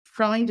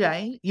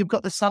Friday, you've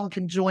got the sun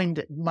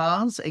conjoined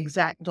Mars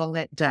exact on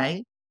that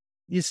day.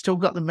 You've still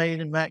got the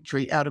moon and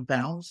Mercury out of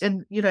bounds.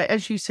 And,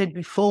 as you said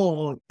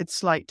before,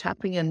 it's like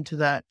tapping into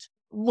that,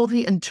 more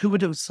the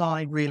intuitive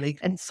side, really,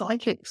 and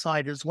psychic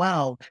side as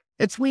well.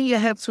 It's where you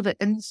have sort of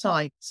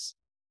insights.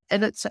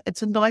 And it's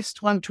a nice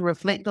time to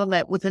reflect on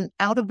that. With an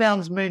out of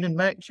bounds moon and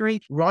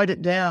Mercury, write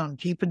it down,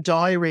 keep a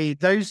diary.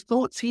 Those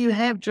thoughts you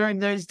have during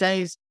those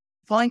days,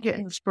 find your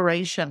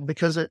inspiration,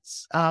 because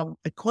it's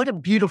quite a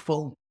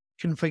beautiful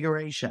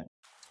configuration.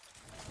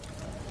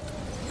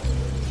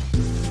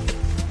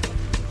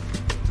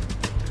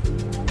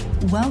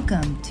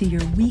 Welcome to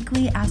your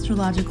weekly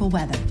astrological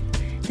weather.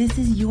 This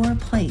is your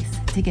place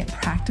to get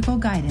practical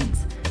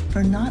guidance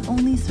for not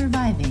only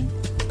surviving,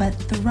 but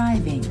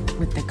thriving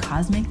with the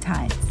cosmic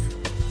tides.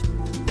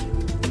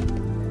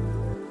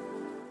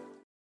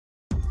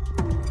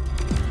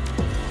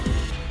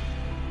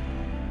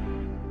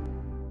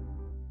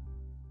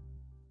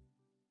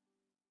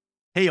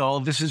 Hey all,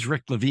 this is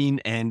Rick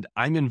Levine, and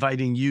I'm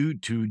inviting you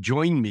to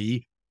join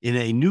me in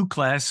a new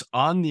class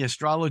on the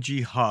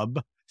Astrology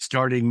Hub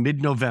starting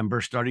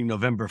mid-November, starting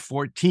November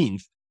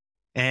 14th.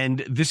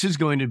 And this is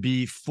going to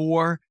be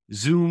 4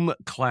 Zoom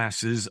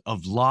classes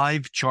of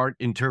live chart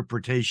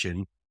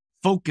interpretation,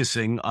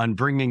 focusing on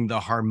bringing the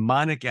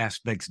harmonic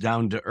aspects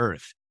down to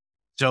earth.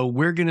 So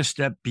we're going to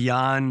step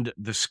beyond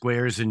the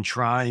squares and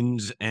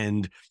trines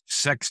and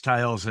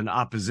sextiles and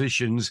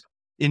oppositions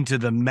into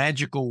the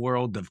magical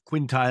world of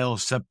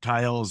quintiles,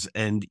 septiles,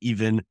 and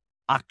even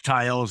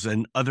octiles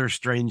and other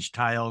strange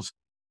tiles.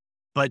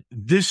 But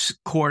this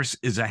course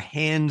is a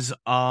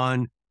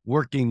hands-on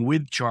working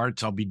with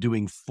charts. I'll be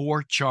doing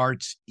 4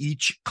 charts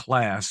each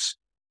class,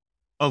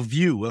 a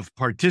view of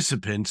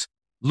participants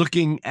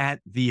looking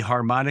at the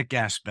harmonic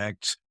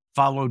aspects,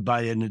 followed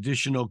by an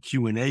additional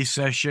Q&A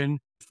session.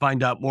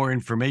 Find out more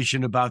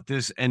information about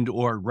this and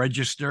or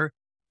register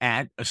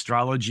at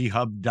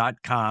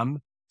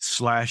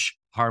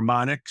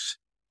astrologyhub.com/harmonics.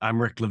 I'm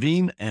Rick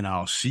Levine, and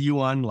I'll see you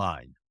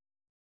online.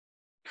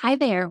 Hi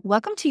there.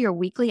 Welcome to your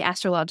weekly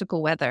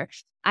astrological weather.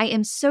 I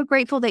am so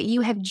grateful that you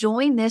have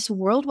joined this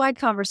worldwide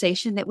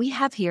conversation that we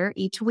have here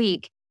each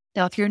week.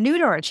 Now, if you're new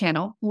to our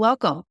channel,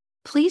 welcome.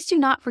 Please do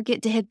not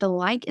forget to hit the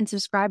like and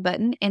subscribe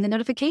button and the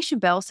notification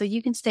bell so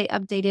you can stay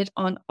updated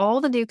on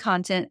all the new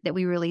content that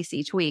we release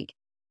each week.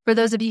 For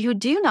those of you who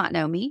do not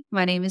know me,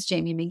 my name is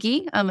Jamie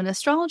McGee. I'm an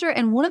astrologer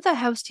and one of the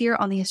hosts here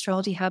on the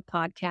Astrology Hub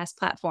podcast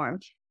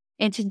platform.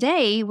 And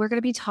today we're going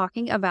to be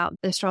talking about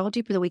the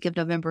astrology for the week of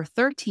November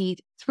 13th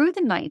through the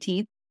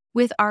 19th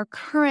with our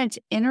current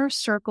Inner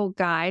Circle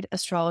guide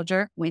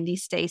astrologer, Wendy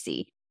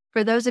Stacey.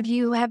 For those of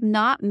you who have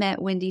not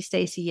met Wendy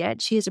Stacey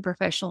yet, she is a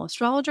professional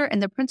astrologer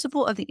and the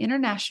principal of the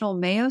International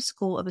Mayo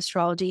School of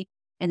Astrology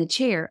and the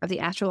chair of the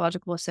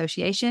Astrological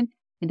Association.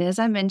 And as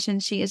I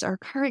mentioned, she is our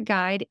current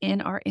guide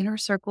in our Inner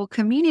Circle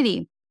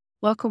community.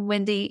 Welcome,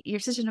 Wendy. You're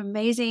such an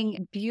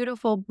amazing,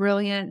 beautiful,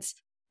 brilliant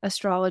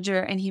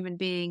astrologer and human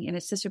being, and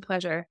it's such a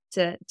pleasure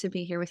to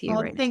be here with you.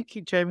 Oh, thank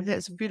you, Jamie.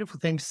 That's a beautiful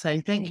thing to say.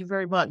 Thank you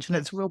very much. And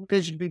it's a real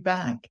pleasure to be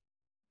back.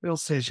 Real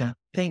pleasure.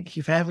 Thank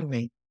you for having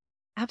me.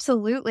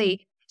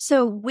 Absolutely.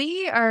 So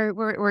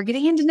we're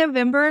getting into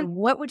November.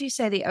 What would you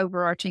say the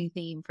overarching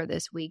theme for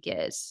this week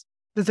is?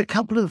 There's a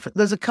couple of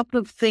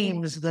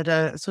themes that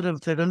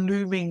are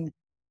looming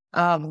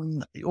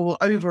or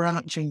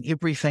overarching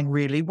everything,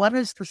 really. One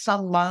is the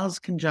Sun-Mars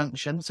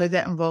conjunction. So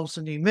that involves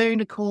the new moon,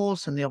 of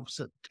course, and the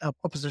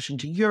opposition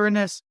to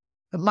Uranus.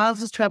 But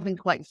Mars is traveling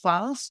quite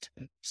fast.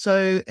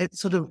 So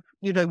it's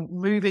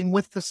moving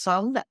with the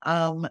sun.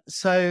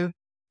 So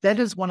that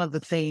is one of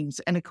the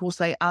themes. And of course,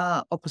 they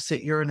are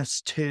opposite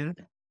Uranus too.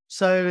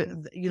 So,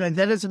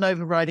 that is an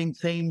overriding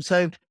theme.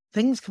 So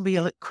things can be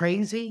a little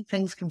crazy.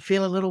 Things can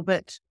feel a little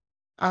bit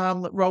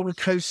roller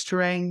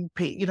coastering,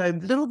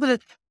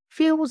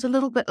 feels a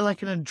little bit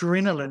like an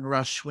adrenaline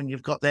rush when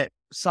you've got that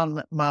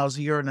Sun, Mars,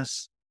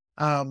 Uranus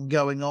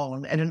going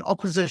on. And an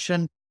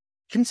opposition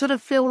can sort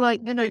of feel like,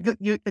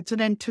 it's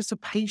an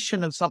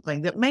anticipation of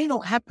something that may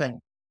not happen,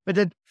 but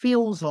it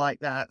feels like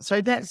that.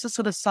 So that's the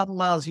sort of Sun,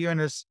 Mars,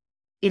 Uranus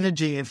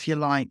energy, if you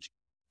like.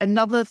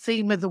 Another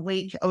theme of the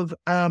week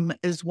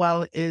as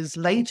well is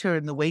later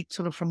in the week,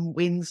 sort of from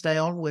Wednesday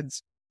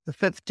onwards, the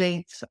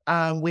 15th,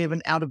 we have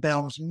an out of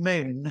bounds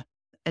moon.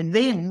 And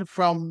then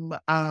from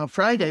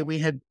Friday, we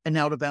had an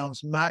out of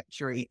bounds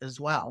Mercury as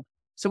well.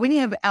 So when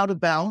you have out of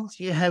bounds,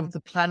 you have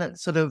the planet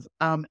sort of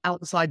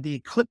outside the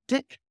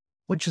ecliptic,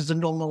 which is a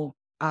normal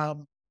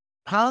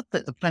path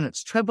that the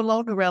planets travel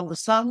on around the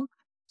sun.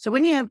 So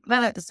when you have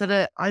planets that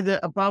are either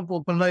above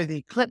or below the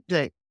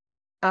ecliptic,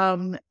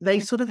 they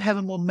sort of have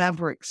a more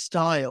maverick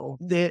style.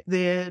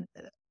 They're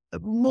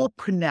more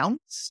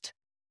pronounced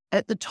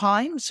at the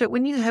time. So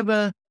when you have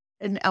an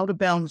out of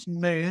bounds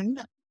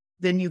moon,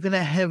 then you're going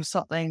to have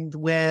something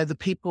where the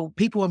people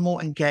are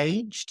more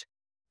engaged.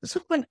 It's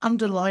sort of an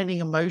underlining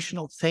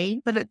emotional theme,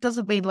 but it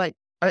doesn't mean like,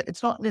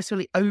 it's not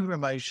necessarily over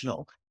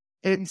emotional.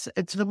 It's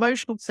an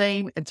emotional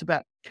theme. It's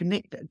about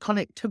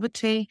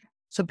connectivity.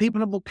 So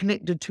people are more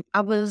connected to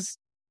others.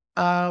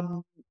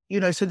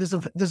 So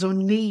there's a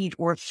need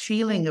or a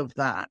feeling of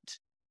that.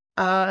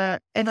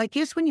 And I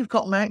guess when you've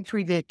got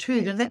Mercury there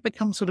too, then that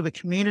becomes sort of a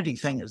community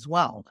thing as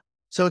well.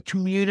 So a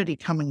community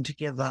coming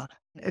together.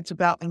 It's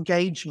about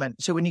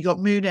engagement. So when you got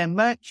Moon and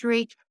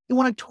Mercury, you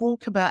want to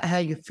talk about how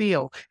you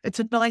feel. It's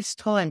a nice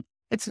time.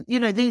 It's,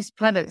 these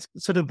planets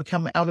sort of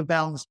become out of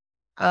bounds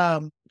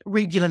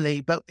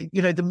regularly, but,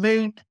 the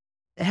Moon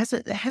has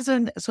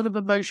a sort of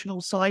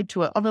emotional side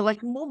to it. On a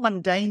more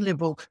mundane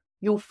level,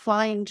 you'll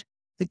find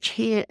the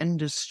care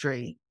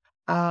industry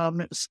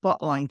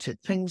spotlighted,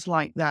 things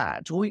like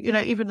that, or,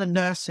 even the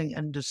nursing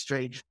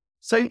industry.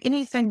 So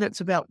anything that's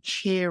about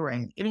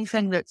caring,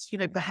 anything that's,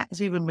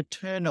 perhaps even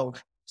maternal,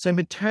 so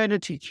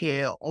maternity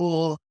care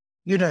or,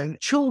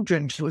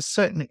 children to a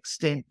certain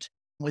extent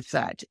with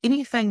that,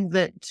 anything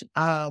that,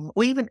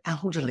 or even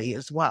elderly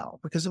as well,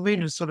 because the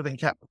Moon is sort of in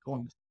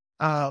Capricorn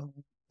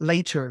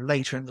later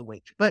in the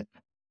week. But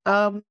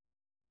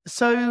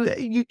so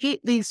you get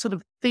these sort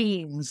of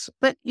themes,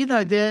 but,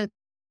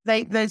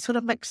 they sort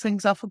of mix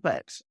things up a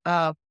bit.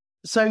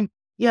 So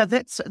yeah,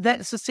 that's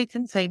the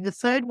second theme. The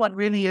third one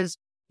really is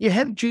you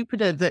have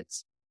Jupiter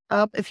that's,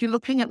 if you're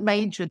looking at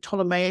major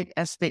Ptolemaic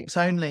aspects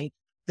only,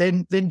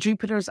 then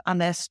Jupiter is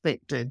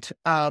unaspected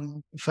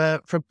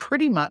for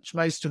pretty much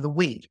most of the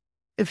week.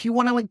 If you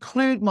want to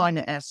include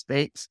minor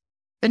aspects,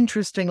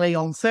 interestingly,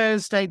 on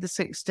Thursday the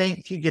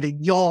 16th, you get a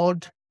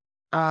yod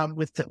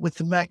with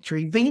the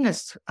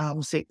Mercury-Venus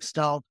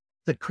sextile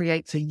that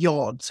creates a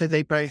yod. So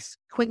they both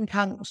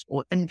quincunx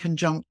or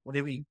inconjunct,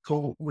 whatever you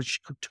call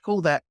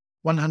that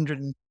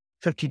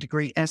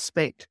 150-degree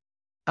aspect.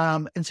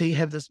 And so you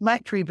have this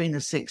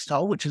Mercury-Venus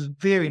sextile, which is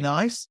very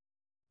nice.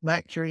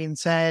 Mercury in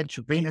Sag,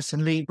 Venus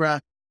in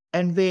Libra,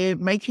 and they're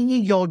making a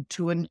yod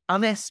to an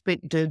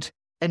unaspected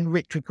and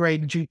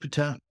retrograde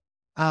Jupiter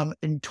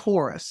in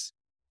Taurus.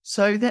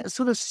 So that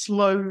sort of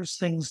slows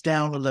things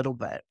down a little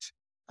bit,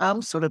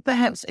 sort of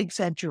perhaps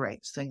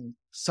exaggerates things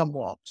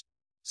somewhat.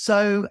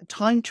 So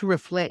time to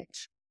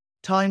reflect,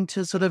 time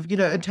to sort of,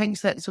 it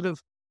takes that sort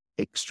of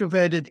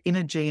extroverted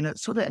energy and it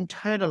sort of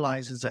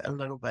internalizes it a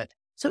little bit.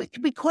 So it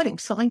can be quite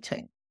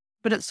exciting,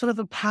 but it's sort of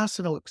a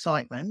personal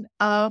excitement.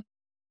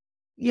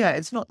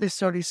 It's not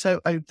necessarily so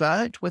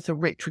overt with a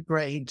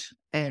retrograde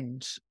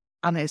and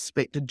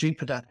unaspected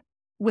Jupiter.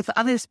 With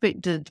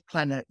unaspected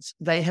planets,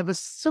 they have a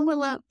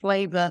similar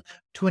flavor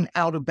to an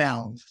outer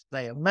bound.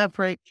 They are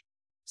maverick.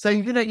 So,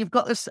 you've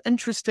got this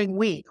interesting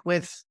week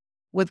with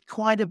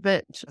quite a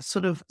bit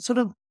sort of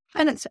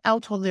planets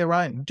out on their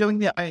own, doing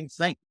their own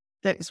thing.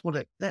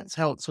 That's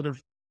how it sort of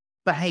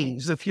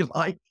behaves, if you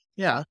like.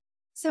 Yeah.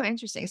 So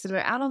interesting. So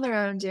they're out on their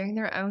own, doing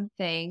their own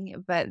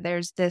thing, but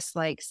there's this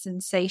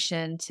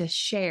sensation to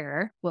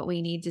share what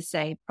we need to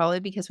say, probably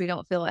because we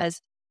don't feel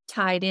as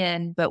tied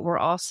in, but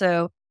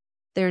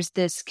there's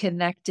this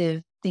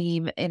connective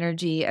theme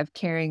energy of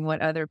caring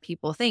what other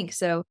people think.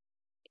 So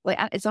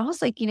it's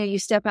almost like, you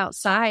step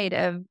outside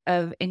of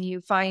and you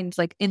find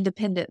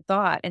independent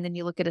thought, and then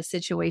you look at a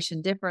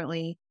situation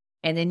differently,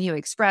 and then you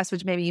express,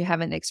 which maybe you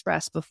haven't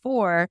expressed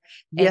before.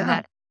 And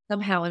that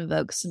somehow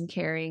invokes some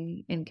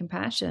caring and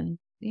compassion.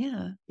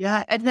 Yeah.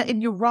 Yeah.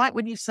 And you're right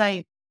when you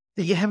say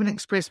that you haven't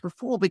expressed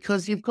before,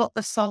 because you've got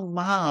the Sun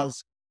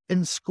Mars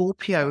in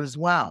Scorpio as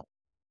well.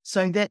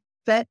 So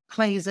that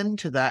plays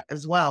into that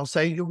as well.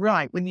 So you're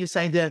right when you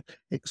say the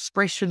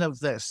expression of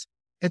this,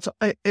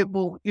 it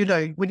will,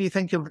 when you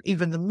think of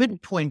even the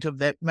midpoint of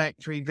that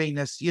Mercury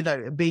Venus,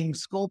 being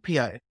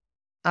Scorpio.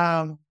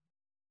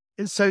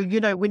 So,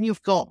 when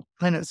you've got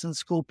planets in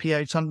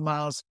Scorpio, Sun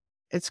Mars,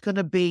 it's going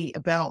to be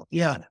about,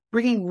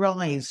 bringing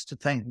rise to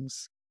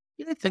things.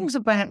 Things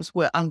that perhaps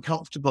were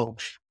uncomfortable.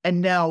 And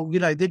now,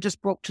 they're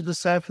just brought to the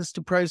surface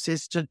to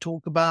process, to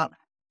talk about,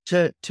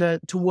 to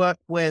work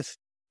with.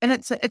 And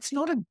it's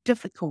not a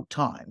difficult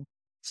time.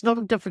 It's not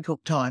a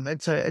difficult time.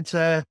 It's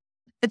an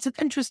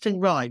interesting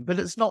ride, but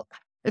it's not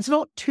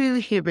too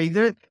heavy.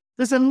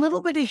 There's a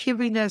little bit of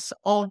heaviness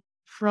on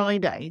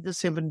Friday, the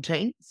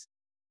 17th.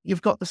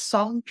 You've got the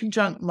Sun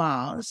conjunct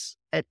Mars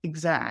at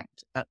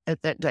exact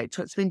at that date.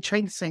 So it's been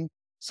chasing,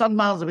 Sun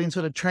Mars have been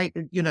sort of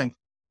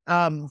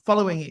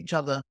following each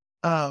other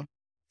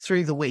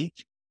through the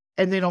week.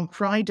 And then on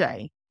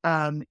Friday,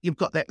 you've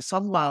got that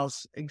Sun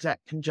Mars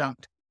exact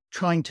conjunct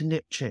trying to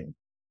Neptune,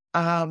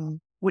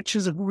 which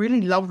is a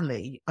really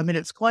lovely,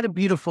 it's quite a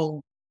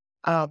beautiful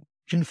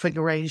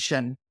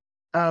configuration.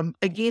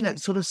 Again,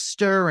 it's sort of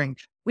stirring.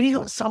 When you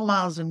got Sun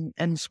Mars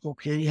and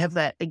Scorpio, you have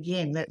that,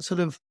 again, that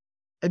sort of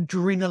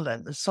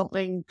adrenaline. There's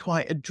something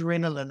quite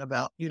adrenaline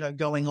about,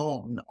 going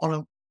on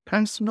a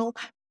personal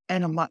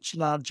and a much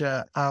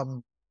larger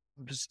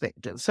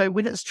perspective. So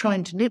when it's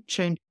trying to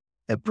Neptune,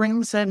 it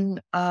brings in,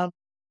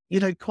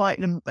 quite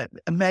an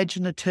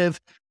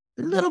imaginative,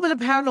 a little bit of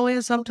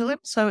paranoia sometimes.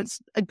 So it's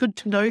good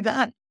to know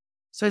that.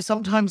 So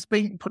sometimes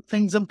put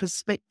things in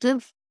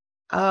perspective,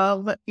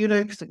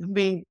 because it can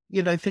be,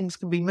 things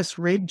can be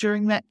misread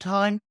during that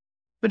time.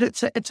 But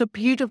it's a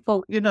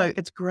beautiful,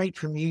 it's great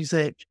for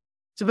music.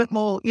 It's a bit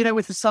more,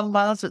 with the Sun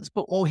Mars, it's a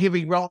bit more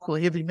heavy rock or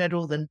heavy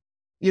metal than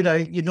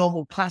your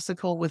normal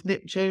classical with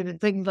Neptune and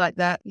things like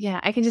that. Yeah,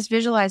 I can just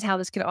visualize how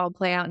this could all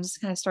play out and just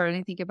kind of start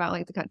to think about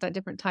like the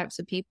different types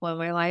of people in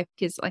my life.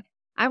 Because like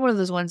I'm one of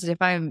those ones that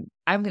if I'm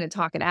going to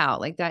talk it out,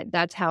 like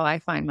that's how I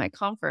find my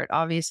comfort,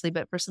 obviously.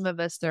 But for some of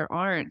us, there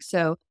aren't.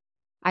 So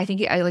I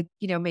think I like,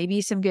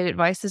 maybe some good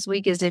advice this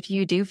week is if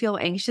you do feel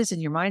anxious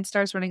and your mind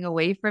starts running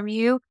away from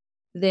you,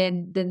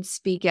 then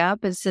speak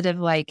up instead of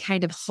like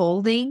kind of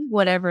holding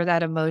whatever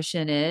that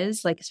emotion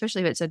is, like,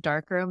 especially if it's a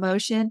darker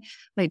emotion,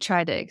 like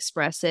try to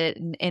express it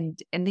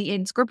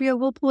and Scorpio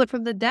will pull it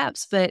from the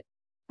depths. But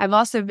I'm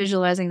also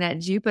visualizing that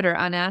Jupiter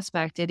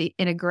unaspected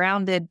in a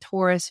grounded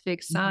Taurus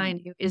fixed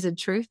sign who is a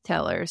truth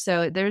teller.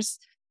 So I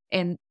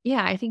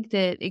think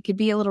that it could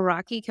be a little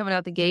rocky coming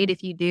out the gate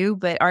if you do,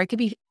 or it could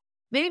be,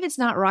 maybe if it's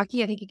not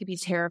rocky, I think it could be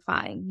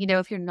terrifying,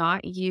 if you're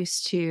not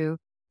used to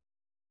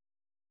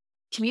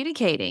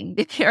communicating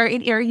it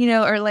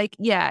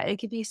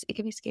could be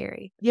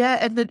scary. Yeah.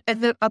 And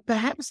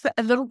perhaps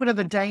a little bit of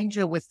a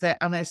danger with that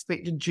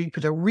unaspected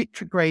Jupiter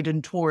retrograde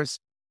in Taurus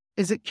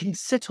is it can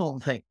sit on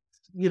things.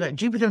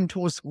 Jupiter and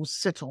Taurus will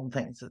sit on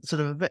things. It's sort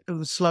of a bit of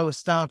a slower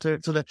starter.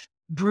 It sort of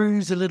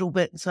brews a little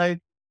bit. So,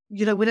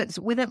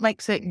 when it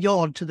makes that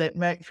yod to that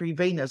Mercury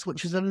Venus,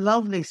 which is a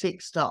lovely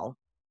sextile,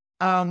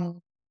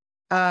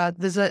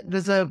 there's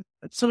a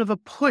sort of a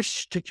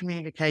push to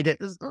communicate it.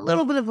 There's a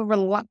little bit of a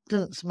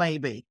reluctance,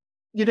 maybe,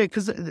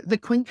 because the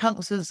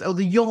quincunxes or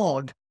the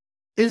yod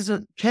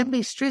can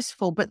be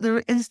stressful, but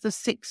there is the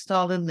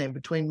sextile in there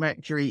between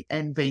Mercury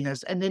and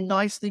Venus, and they're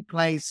nicely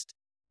placed.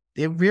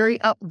 They're very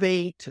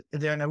upbeat.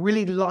 They're in a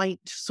really light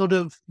sort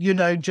of,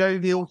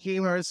 jovial,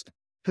 humorous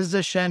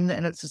position,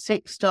 and it's a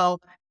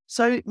sextile.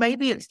 So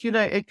maybe it's,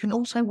 it can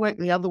also work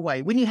the other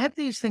way. When you have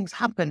these things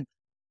happen,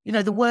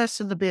 the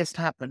worst and the best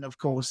happen, of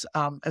course,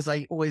 as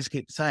I always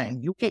keep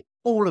saying, you'll get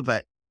all of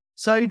it.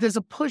 So there's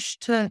a push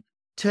to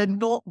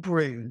not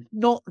brew,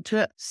 not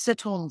to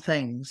sit on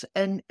things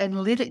and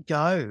let it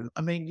go.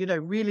 I mean,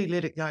 really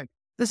let it go.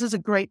 This is a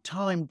great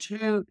time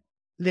to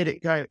let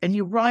it go. And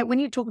you're right, when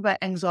you talk about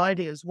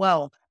anxiety as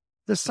well,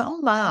 the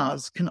Sun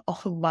Mars can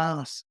often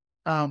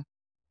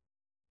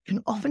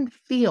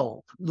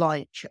feel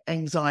like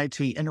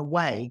anxiety in a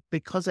way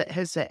because it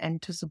has that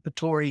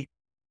anticipatory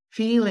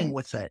feeling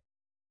with it.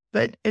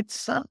 But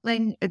it's a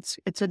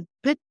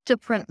bit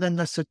different than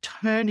the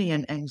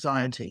Saturnian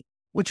anxiety,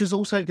 which is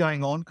also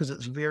going on because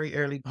it's very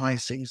early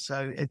Pisces.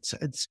 So it's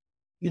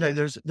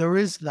there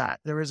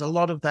is a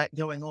lot of that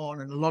going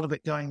on and a lot of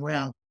it going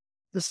around.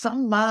 The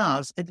Sun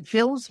Mars, it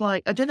feels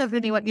like, I don't know if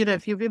anyone,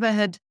 if you've ever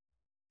had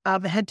to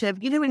have,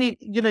 when you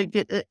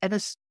get an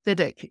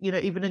anesthetic,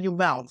 even in your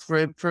mouth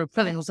for a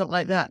filling or something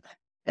like that,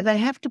 and they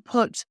have to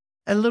put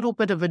a little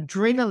bit of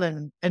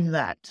adrenaline in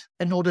that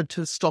in order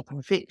to stop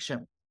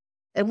infection.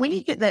 And when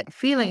you get that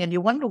feeling and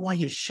you wonder why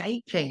you're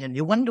shaking and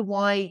you wonder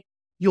why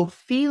you're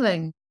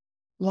feeling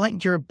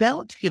like you're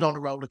about to get on a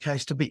roller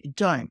coaster, but you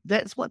don't.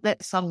 That's what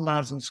that Sun,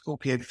 Mars and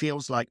Scorpio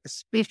feels like,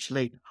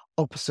 especially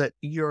opposite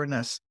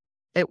Uranus.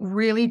 It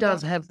really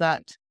does have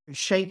that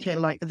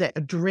shaking, like that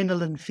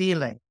adrenaline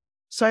feeling.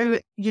 So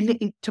you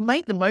need to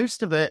make the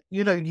most of it,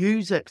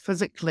 use it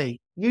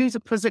physically,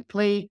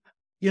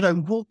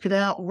 walk it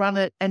out, run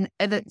it. And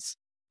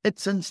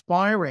it's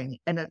inspiring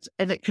and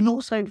it can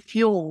also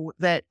fuel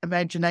that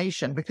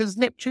imagination because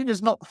Neptune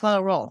is not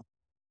far off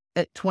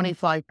at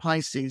 25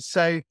 Pisces.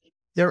 So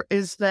there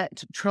is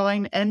that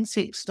trine and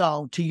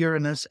sextile to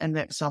Uranus and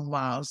that Sun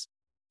Mars.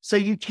 So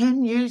you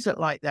can use it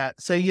like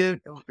that. So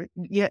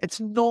it's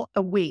not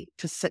a week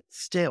to sit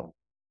still.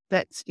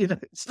 That's,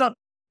 it's not,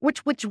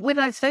 which when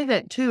I say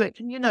that too, it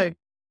can,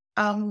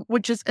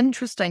 which is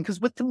interesting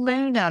because with the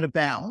moon out of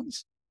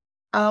bounds,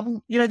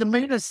 the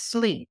moon is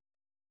asleep.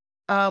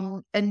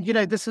 And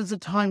this is a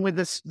time where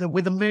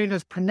the moon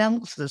is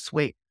pronounced this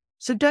week.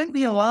 So don't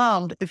be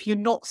alarmed if you're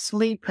not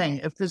sleeping.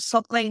 If there's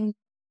something,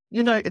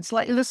 it's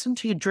like listen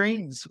to your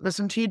dreams.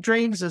 Listen to your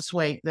dreams this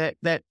week.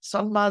 That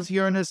Sun, Mars,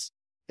 Uranus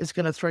is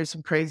going to throw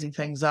some crazy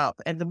things up.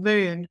 And the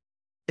moon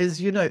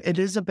is, it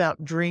is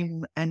about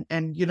dream. And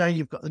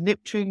you've got the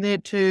Neptune there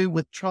too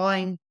with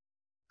trine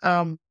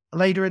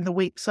later in the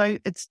week. So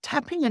it's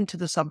tapping into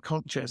the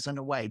subconscious in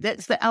a way.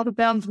 That's the out of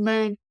bounds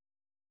moon.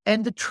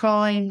 And the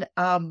trine,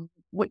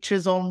 which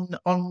is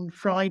on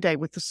Friday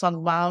with the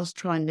Sun, Mars,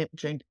 trine,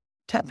 Neptune,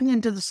 tapping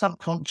into the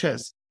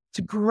subconscious. It's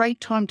a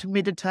great time to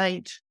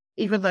meditate,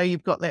 even though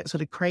you've got that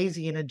sort of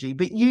crazy energy,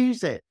 but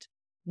use it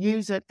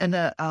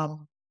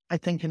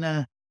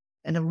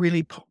in a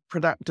really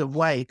productive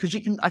way. Because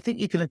I think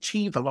you can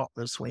achieve a lot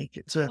this week.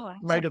 It's a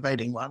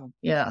motivating one.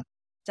 Yeah,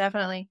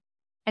 definitely.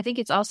 I think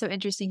it's also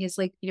interesting is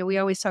like, we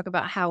always talk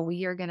about how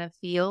we are going to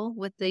feel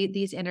with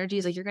these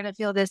energies. Like you're going to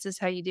feel this is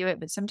how you do it.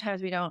 But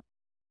sometimes we don't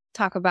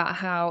talk about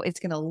how it's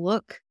going to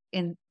look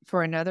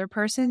for another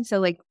person. So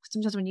like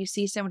sometimes when you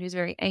see someone who's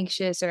very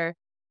anxious or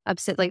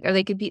upset, like, or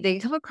they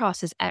come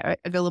across as a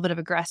little bit of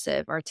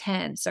aggressive or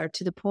tense or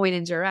to the point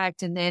and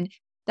direct. And then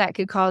that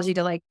could cause you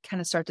to like kind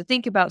of start to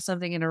think about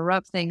something,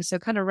 interrupt things. So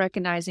kind of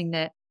recognizing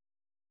that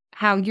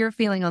how you're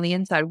feeling on the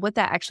inside, what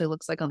that actually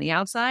looks like on the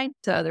outside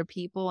to other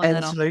people. And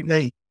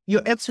absolutely.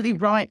 You're absolutely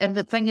right. And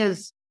the thing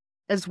is,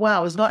 as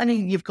well, is not only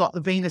you've got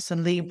the Venus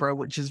in Libra,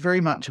 which is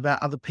very much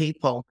about other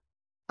people,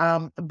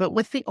 but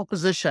with the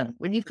opposition,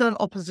 when you've got an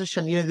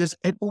opposition,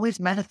 it always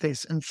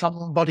manifests in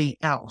somebody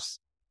else.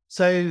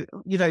 So,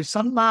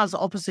 Sun Mars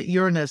opposite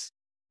Uranus,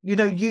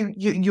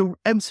 you're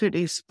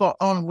absolutely spot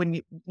on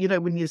when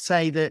you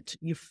say that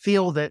you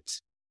feel that,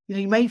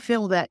 you may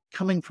feel that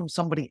coming from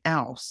somebody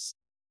else.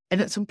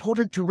 And it's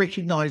important to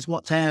recognize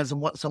what's ours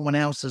and what someone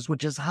else's,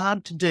 which is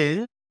hard to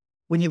do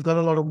when you've got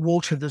a lot of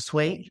water this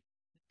week.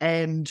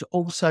 And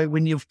also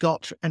when you've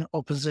got an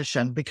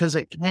opposition, because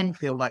it can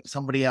feel like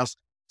somebody else.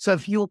 So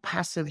if you're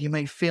passive, you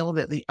may feel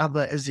that the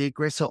other is the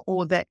aggressor,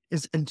 or that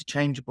is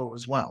interchangeable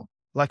as well.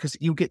 Like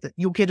you'll get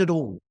it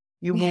all.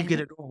 You will get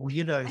it all,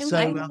 I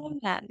love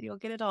that. You'll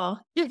get it all.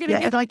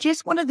 And I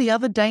guess one of the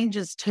other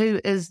dangers too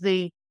is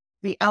the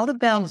out of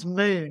bounds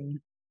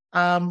moon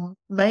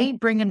may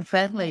bring in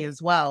family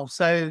as well.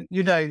 So,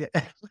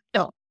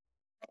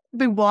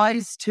 be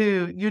wise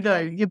to,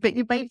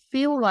 you may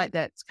feel like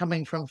that's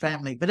coming from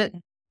family, but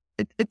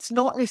it's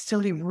not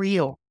necessarily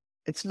real.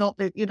 It's not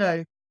that,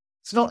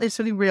 it's not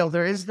necessarily real.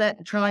 There is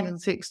that trine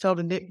and sextile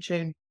to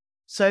Neptune.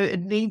 So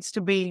it needs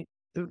to be,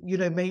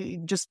 maybe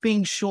just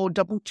being sure,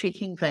 double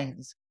checking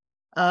things,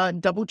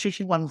 double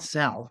checking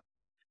oneself,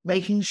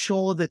 making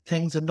sure that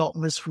things are not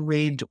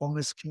misread or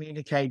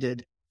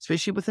miscommunicated,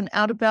 especially with an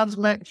out of bounds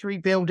Mercury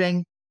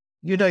building.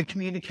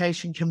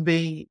 Communication can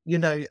be,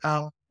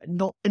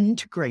 not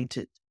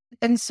integrated.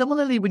 And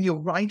similarly, when you're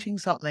writing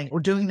something or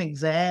doing an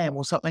exam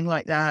or something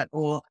like that,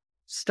 or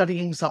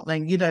studying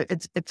something,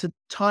 it's a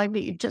time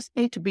that you just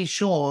need to be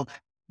sure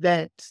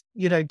that,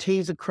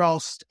 T's are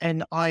crossed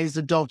and I's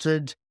are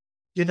dotted,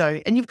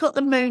 and you've got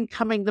the moon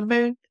coming. The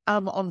moon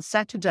on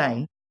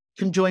Saturday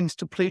conjoins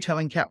to Pluto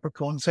in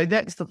Capricorn. So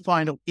that's the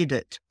final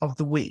edit of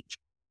the week.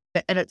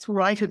 And it's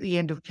right at the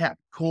end of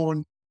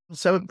Capricorn.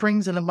 So it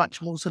brings in a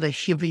much more sort of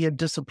heavier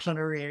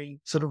disciplinary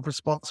sort of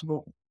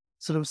responsible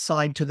sort of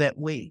side to that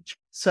week.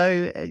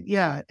 So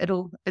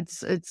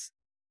it's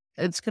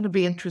going to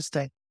be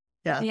interesting.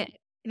 Yeah.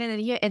 And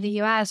in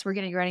the US, we're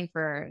getting ready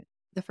for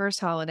the first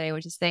holiday,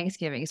 which is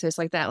Thanksgiving. So it's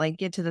like that, like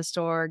get to the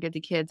store, get the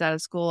kids out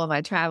of school. Am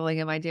I traveling?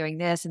 Am I doing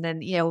this? And then,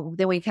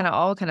 then we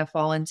all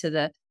fall into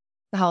the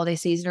holiday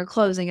season or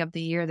closing up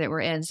the year that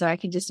we're in. So I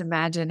can just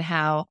imagine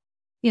how,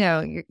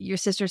 your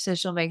sister says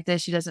she'll make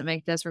this, she doesn't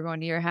make this. We're going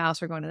to your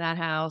house, we're going to that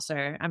house,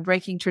 or I'm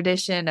breaking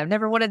tradition. I've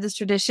never wanted this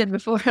tradition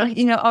before.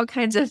 All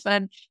kinds of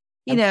fun,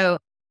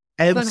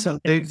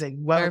 Absolutely.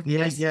 Well,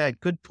 yeah.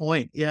 Good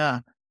point. Yeah.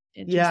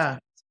 Yeah.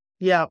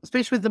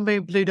 Especially with the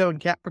moon, Pluto and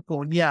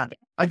Capricorn. Yeah.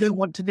 I don't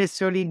want to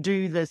necessarily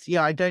do this.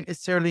 Yeah. I don't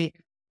necessarily,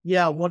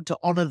 want to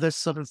honor this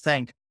sort of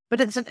thing.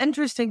 But it's an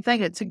interesting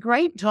thing. It's a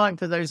great time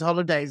for those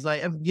holidays.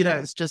 Like,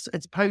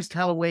 it's post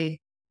Halloween.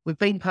 We've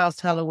been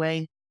past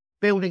Halloween,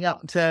 building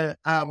up to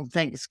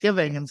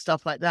Thanksgiving and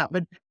stuff like that.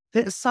 But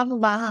the Sun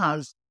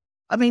Mars,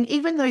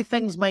 even though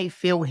things may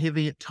feel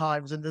heavy at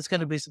times, and there's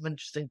going to be some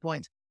interesting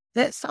points,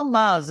 that Sun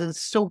Mars is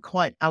still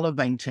quite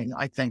elevating,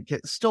 I think.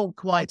 It's still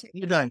quite,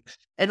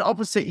 and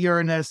opposite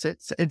Uranus,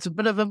 it's a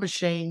bit of a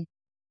machine.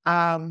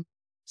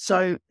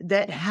 So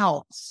that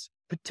helps,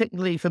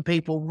 particularly for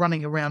people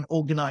running around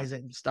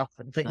organizing stuff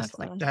and things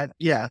like that.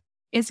 Yeah.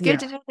 It's good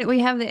to know that we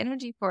have the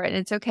energy for it. And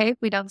it's okay if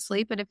we don't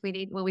sleep. And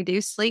when we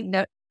do sleep,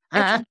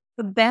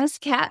 the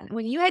best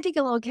when you had to take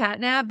a little cat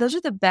nap, those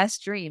are the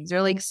best dreams.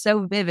 They're like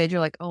so vivid.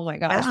 You're like, oh my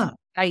gosh,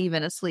 I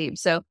even asleep.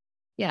 So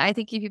yeah, I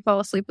think if you fall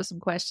asleep with some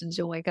questions,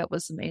 you'll wake up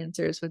with some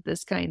answers with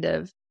this kind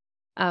of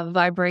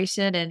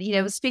vibration.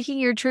 And, speaking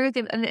your truth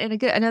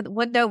and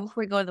one note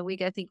before we go on the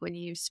week, I think when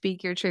you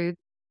speak your truth,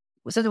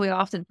 something we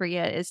often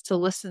forget is to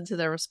listen to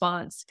the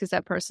response, because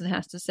that person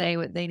has to say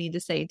what they need to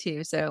say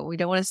too. So we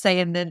don't want to say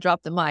and then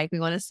drop the mic. We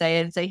want to say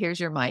it and say, here's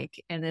your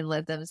mic, and then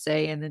let them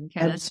say, and then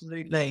kind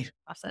absolutely of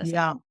process.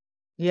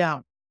 Yeah,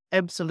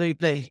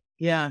 absolutely.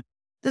 Yeah.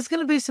 There's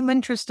going to be some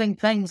interesting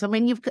things.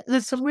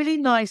 There's some really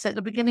nice at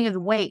the beginning of the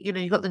week,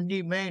 you've got the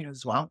new moon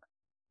as well,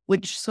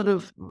 which sort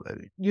of,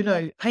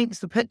 paints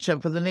the picture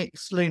for the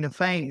next lunar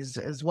phase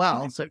as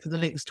well. So for the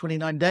next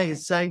 29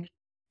 days. So,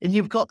 and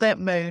you've got that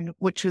moon,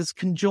 which is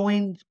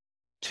conjoined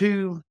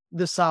to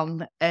the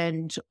sun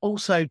and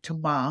also to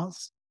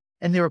Mars,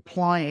 and they're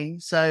applying.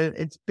 So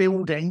it's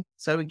building.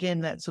 So again,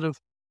 that sort of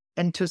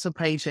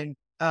anticipating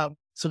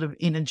sort of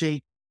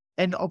energy,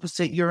 and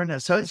opposite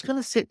Uranus. So it's going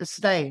to set the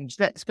stage.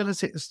 That's going to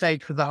set the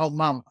stage for the whole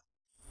month.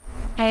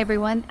 Hi,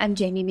 everyone. I'm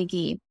Jamie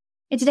McGee.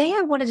 And today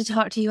I wanted to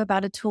talk to you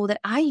about a tool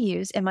that I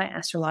use in my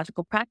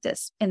astrological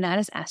practice, and that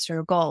is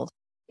AstroGold.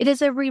 It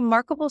is a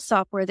remarkable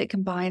software that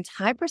combines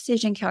high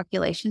precision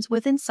calculations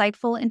with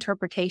insightful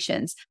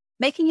interpretations,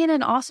 making it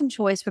an awesome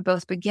choice for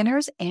both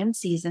beginners and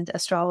seasoned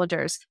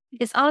astrologers.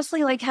 It's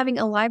honestly like having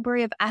a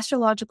library of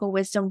astrological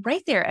wisdom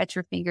right there at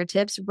your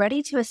fingertips,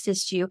 ready to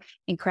assist you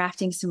in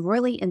crafting some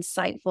really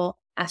insightful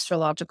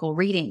astrological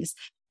readings.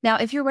 Now,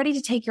 if you're ready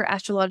to take your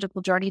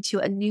astrological journey to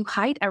a new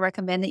height, I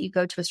recommend that you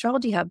go to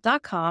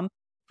astrologyhub.com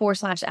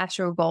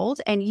astrogold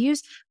and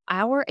use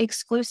our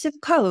exclusive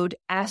code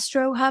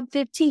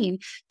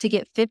AstroHub15 to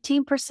get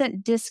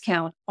 15%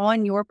 discount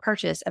on your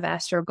purchase of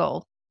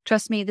AstroGold.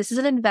 Trust me, this is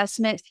an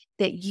investment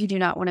that you do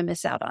not want to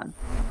miss out on.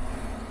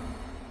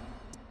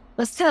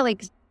 Let's kind of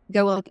like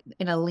go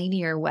in a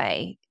linear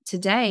way.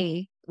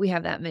 Today we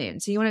have that moon.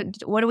 So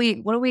what do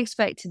we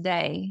expect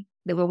today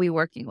that we'll be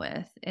working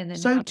with? And then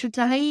so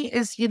today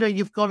is,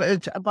 you've got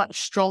a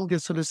much stronger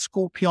sort of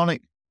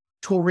Scorpionic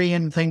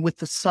Taurian thing with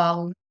the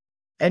sun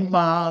and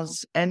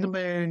Mars and the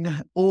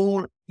moon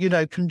all,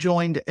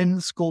 conjoined in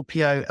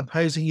Scorpio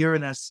opposing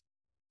Uranus.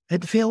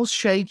 It feels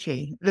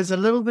shaky. There's a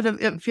little bit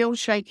of, it feels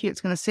shaky.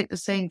 It's going to set the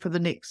scene for the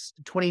next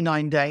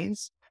 29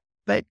 days,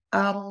 but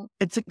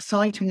it's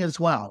exciting as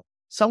well.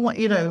 Somewhat,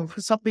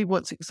 for some people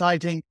it's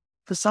exciting.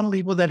 For some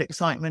people that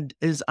excitement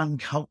is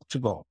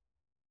uncomfortable.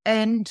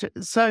 And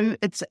so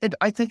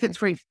I think it's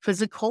very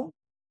physical.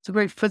 It's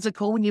very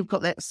physical when you've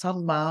got that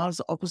Sun Mars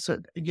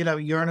opposite,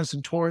 Uranus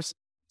and Taurus.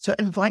 So it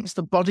invites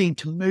the body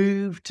to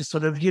move, to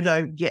sort of,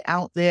 get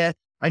out there.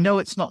 I know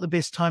it's not the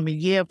best time of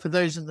year for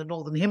those in the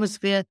Northern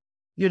Hemisphere.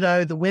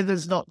 The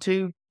weather's not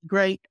too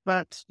great,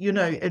 but,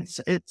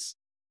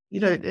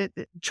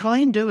 try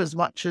and do as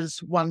much as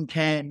one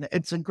can.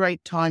 It's a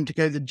great time to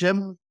go to the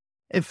gym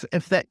if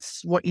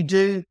that's what you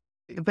do.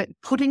 But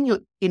putting your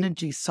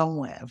energy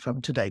somewhere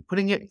from today,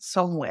 putting it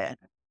somewhere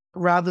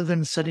rather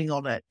than sitting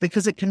on it,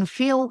 because it can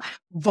feel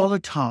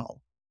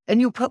volatile.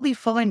 And you'll probably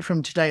find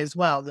from today as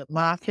well that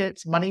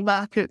money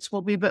markets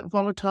will be a bit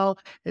volatile.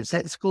 It's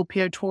that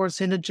Scorpio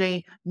Taurus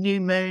energy, new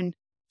moon.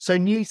 So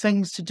new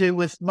things to do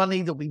with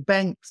money, there'll be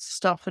banks,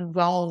 stuff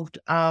involved,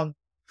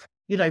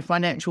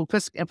 financial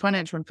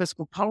and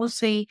fiscal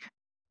policy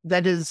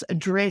that is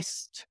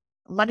addressed,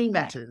 money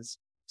matters.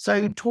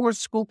 So Taurus,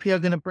 Scorpio are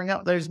going to bring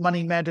up those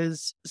money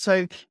matters.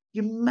 So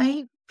you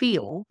may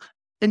feel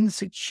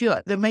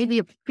insecure. There may be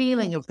a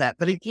feeling of that,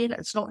 but again,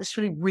 it's not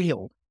necessarily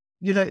real.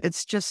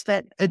 It's just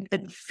that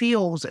it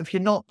feels, if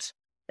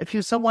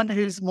you're someone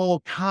who's more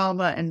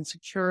calmer and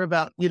secure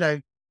about,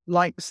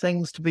 likes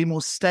things to be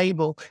more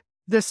stable,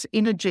 this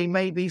energy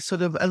may be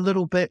sort of a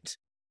little bit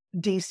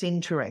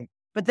decentering,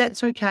 but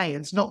that's okay.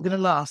 It's not going to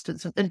last.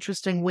 It's an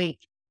interesting week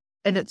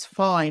and it's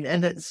fine.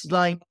 And it's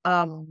like,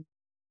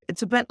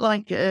 it's a bit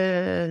like,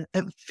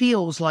 it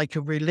feels like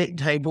a roulette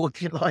table,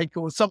 if you like,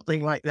 or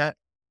something like that.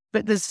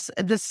 But there's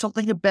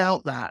something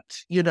about that.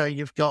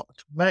 You've got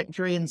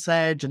Mercury in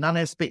Sag, an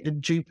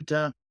unaspected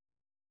Jupiter.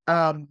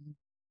 So,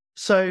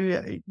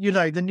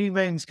 the new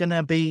moon's going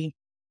to be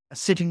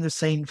setting the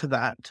scene for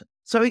that.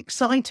 So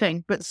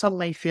exciting, but some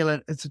may feel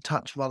it's a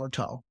touch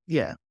volatile.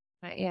 Yeah.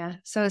 Right, yeah.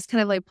 So it's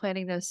kind of like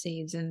planting those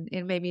seeds and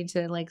maybe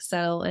to like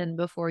settle in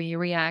before you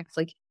react.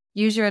 Like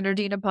use your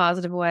energy in a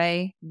positive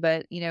way,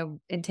 but,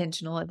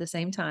 intentional at the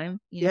same time.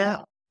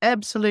 Yeah,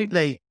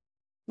 absolutely.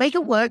 Make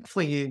it work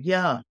for you.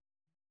 Yeah.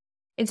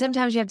 And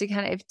sometimes you have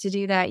to to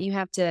do that, you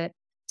have to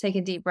take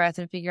a deep breath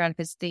and figure out if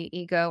it's the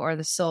ego or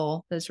the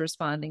soul that's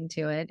responding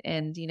to it.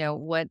 And,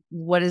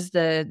 what is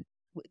the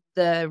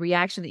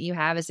reaction that you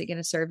have? Is it going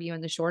to serve you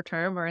in the short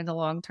term or in the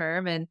long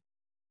term? And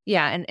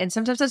yeah. And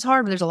sometimes it's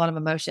hard when there's a lot of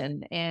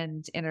emotion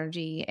and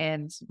energy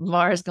and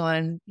Mars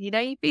going, you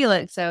feel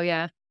it. So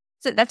yeah.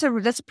 So that's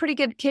a pretty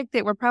good kick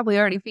that we're probably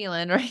already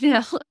feeling right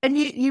now. And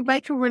you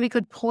make a really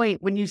good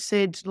point when you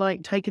said,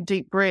 like, take a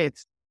deep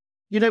breath.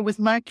 With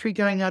Mercury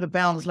going out of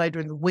bounds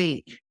later in the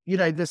week,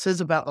 this is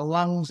about the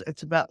lungs.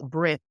 It's about the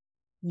breath.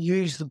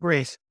 Use the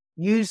breath.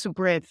 Use the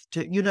breath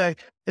to,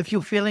 if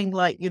you're feeling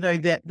like,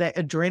 that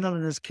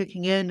adrenaline is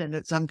kicking in and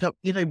it's,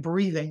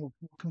 breathing will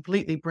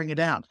completely bring it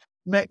out.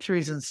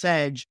 Mercury's in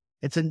Sag.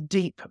 It's a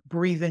deep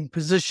breathing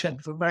position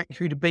for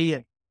Mercury to be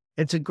in.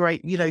 It's a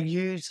great,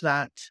 use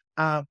that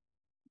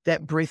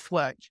breath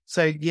work.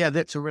 So yeah,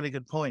 that's a really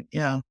good point.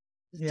 Yeah.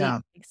 Yeah.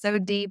 Deep, so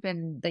deep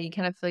and that you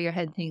kind of feel your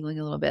head tingling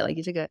a little bit. Like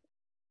you took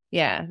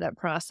that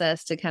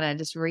process to kind of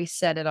just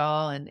reset it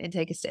all and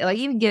take like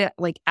even get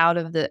out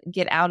of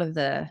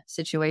the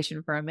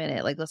situation for a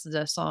minute, like listen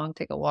to a song,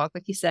 take a walk,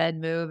 like you said,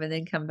 move and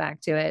then come back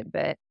to it.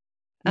 But,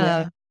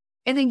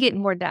 and then get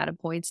more data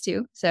points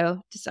too.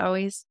 So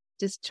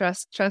just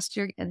trust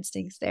your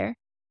instincts there.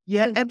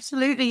 Yeah,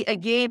 absolutely.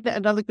 Again,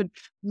 another good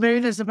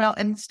moon is about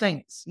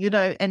instincts,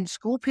 and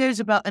Scorpio is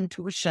about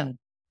intuition,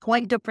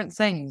 quite different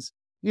things.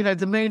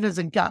 The moon is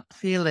a gut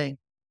feeling.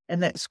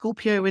 And that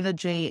Scorpio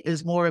energy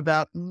is more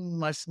about,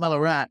 I smell a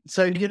rat.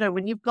 So,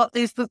 when you've got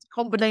this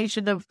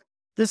combination of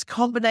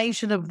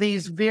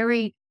these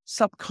very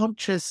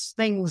subconscious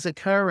things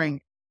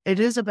occurring,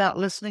 it is about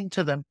listening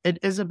to them. It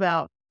is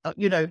about,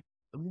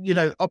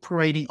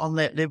 operating on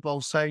that level.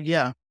 So,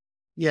 yeah,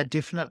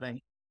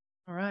 definitely.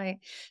 All right.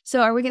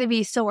 So are we going to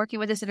be still working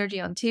with this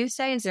energy on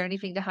Tuesday? Is there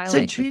anything to highlight?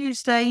 So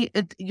Tuesday,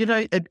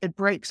 it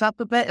breaks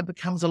up a bit. It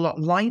becomes a lot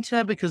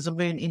lighter because the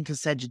moon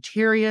enters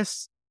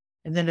Sagittarius.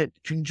 And then it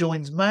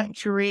conjoins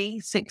Mercury,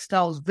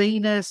 sextiles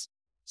Venus.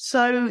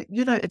 So,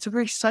 it's a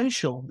very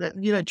social,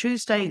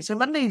 Tuesday. So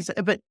Monday's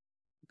a bit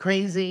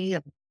crazy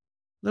and a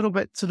little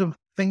bit sort of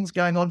things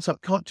going on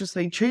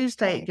subconsciously.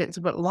 Tuesday, it gets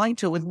a bit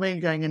lighter with moon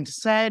going into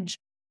Sag.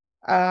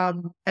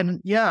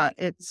 And yeah,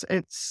 it's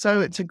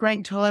a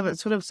great time.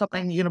 It's sort of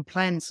something,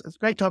 plans. It's a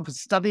great time for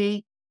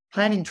study,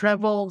 planning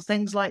travel,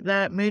 things like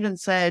that. Moon and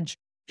Sag,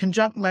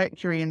 conjunct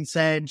Mercury and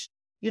Sag,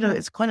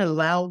 it's quite a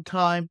loud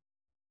time.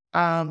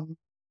 And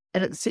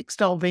it's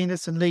sextile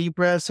Venus and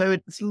Libra. So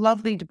it's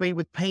lovely to be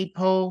with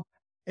people.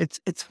 It's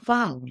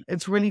fun.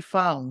 It's really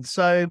fun.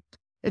 So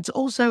it's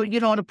also,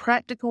 on a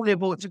practical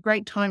level, it's a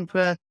great time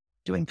for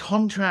doing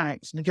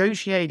contracts,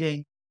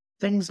 negotiating,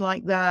 things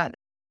like that.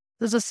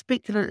 There's a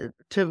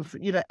speculative,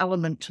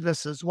 element to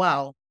this as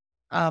well.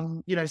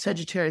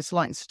 Sagittarius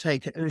likes to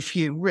take a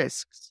few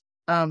risks.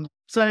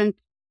 So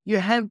you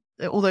have,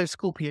 although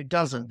Scorpio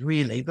doesn't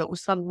really, but with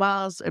Sun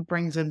Mars, it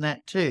brings in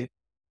that too.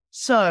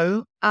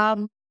 So,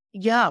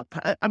 yeah,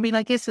 I mean,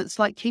 I guess it's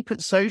like, keep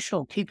it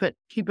social, keep it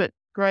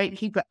great,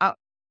 keep it up,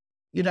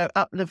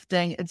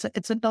 uplifting.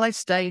 It's a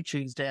nice day,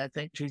 Tuesday, I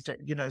think, Tuesday,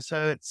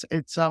 so it's,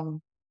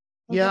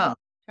 yeah.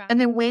 And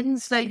then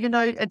Wednesday,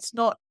 it's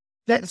not,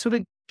 that sort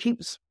of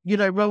keeps,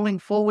 rolling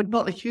forward,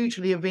 not a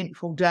hugely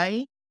eventful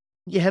day.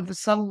 You have the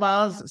Sun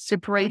Mars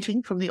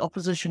separating from the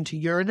opposition to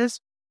Uranus.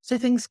 So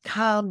things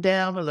calm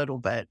down a little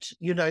bit.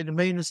 The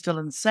moon is still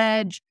in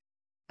Sag,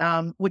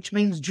 which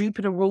means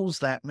Jupiter rules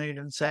that moon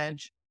in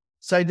Sag.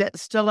 So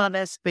that's still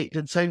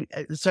unaspected. So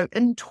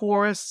in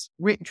Taurus,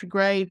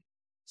 retrograde,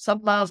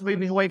 Sun Mars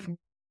moving away from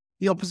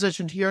the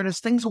opposition to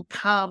Uranus, things will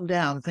calm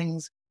down.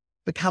 Things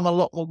become a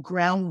lot more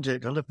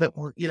grounded, a little bit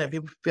more,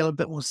 people feel a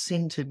bit more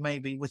centered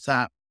maybe with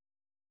that.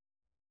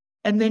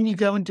 And then you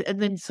go into, and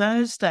then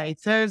Thursday,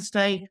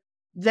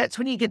 that's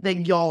when you get the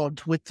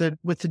yod with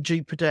the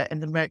Jupiter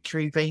and the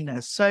Mercury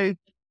Venus. So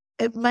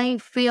it may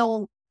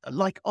feel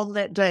like on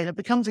that day, and it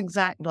becomes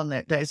exact on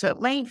that day. So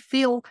it may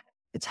feel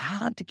it's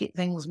hard to get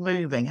things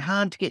moving,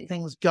 hard to get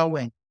things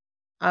going.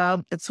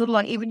 It's sort of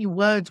like even your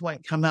words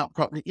won't come out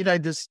properly.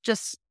 There's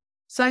just,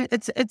 so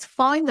it's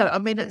fine though. I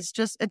mean, it's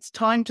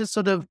time to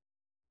sort of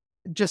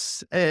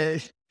just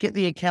get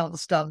the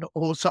accounts done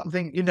or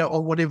something,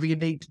 or whatever you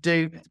need to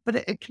do. But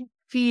it can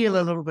feel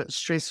a little bit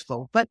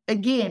stressful. But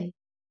again,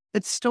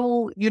 it's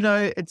still,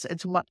 it's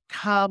a much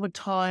calmer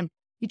time.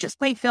 You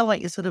just may feel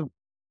like you're sort of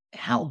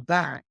held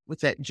back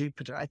with that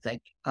Jupiter, I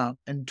think,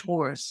 in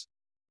Taurus.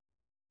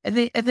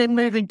 And then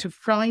moving to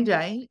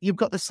Friday, you've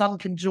got the Sun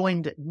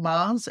conjoined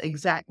Mars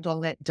exact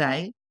on that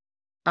day.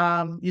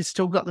 You've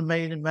still got the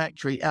Moon and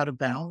Mercury out of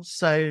bounds.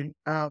 So,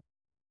 and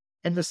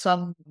the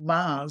Sun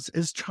Mars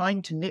is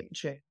trying to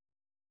Neptune.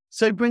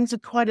 So it brings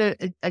quite a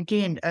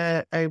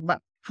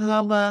much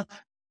calmer,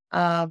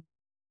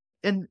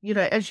 and,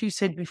 as you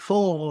said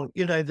before,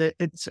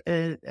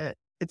 that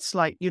it's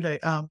like,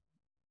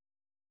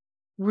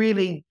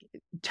 really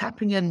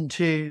tapping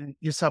into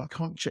your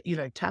subconscious,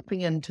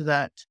 tapping into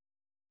that,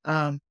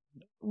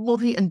 more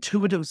the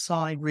intuitive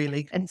side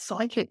really, and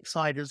psychic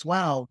side as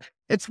well.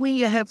 It's where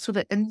you have sort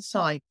of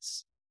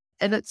insights,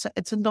 and it's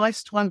a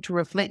nice time to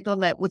reflect on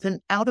that. With an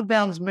out of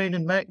bounds Moon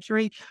and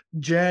Mercury,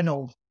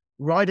 journal,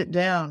 write it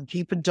down,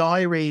 keep a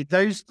diary.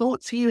 Those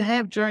thoughts you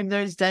have during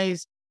those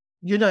days,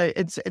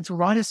 it's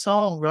write a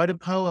song, write a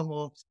poem,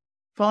 or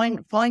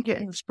find your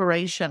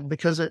inspiration,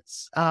 because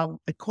it's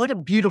quite a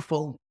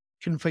beautiful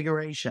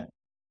configuration.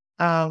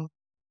 Yeah,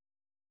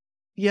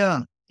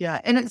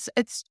 and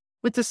it's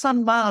with the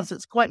Sun Mars,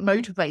 it's quite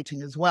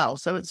motivating as well.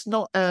 So it's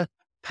not a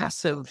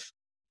passive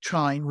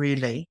trine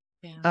really.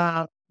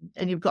 Yeah.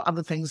 And you've got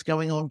other things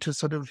going on to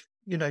sort of,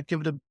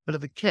 give it a bit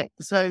of a kick.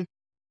 So,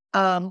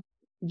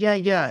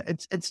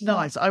 it's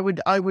nice. I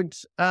would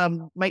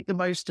make the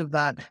most of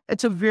that.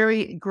 It's a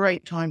very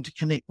great time to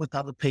connect with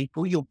other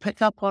people. You'll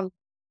pick up on,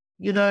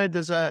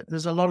 there's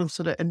a lot of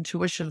sort of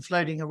intuition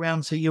floating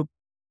around. So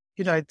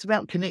it's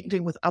about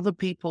connecting with other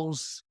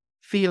people's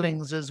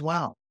feelings as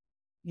well.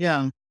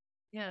 Yeah.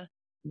 Yeah.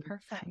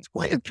 Perfect. It's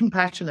quite a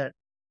compassionate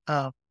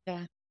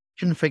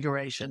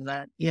configuration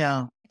that,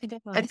 yeah.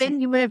 And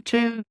then you move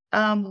to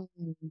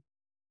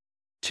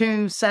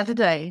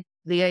Saturday,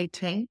 the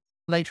 18th,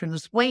 later in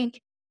this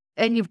week,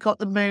 and you've got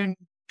the moon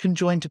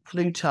conjoined to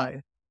Pluto.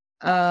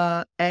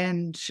 So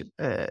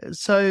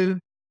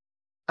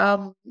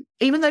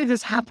even though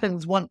this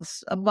happens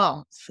once a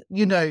month,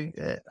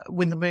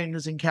 when the moon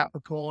is in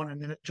Capricorn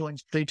and then it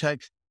joins Pluto,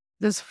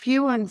 there's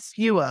fewer and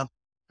fewer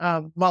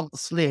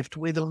months left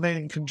where the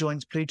moon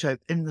conjoins Pluto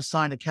in the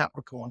sign of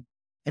Capricorn.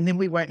 And then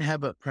we won't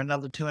have it for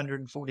another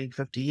 240,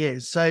 50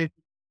 years. So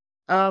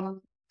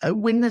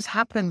when this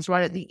happens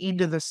right at the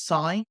end of the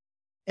sign,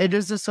 it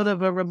is a sort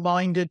of a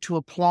reminder to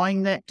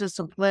applying that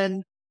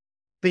discipline,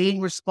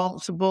 being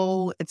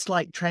responsible. It's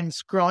like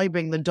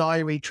transcribing the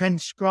diary,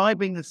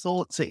 transcribing the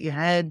thoughts that you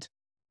had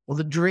or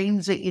the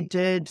dreams that you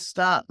did.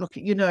 Start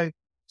looking,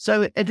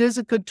 so it is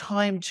a good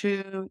time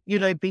to,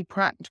 be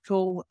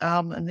practical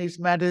in these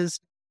matters,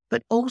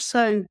 but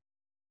also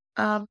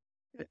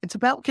it's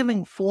about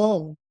giving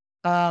form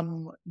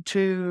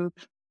to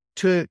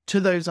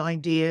those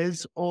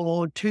ideas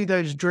or to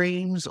those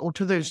dreams or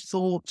to those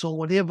thoughts or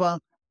whatever,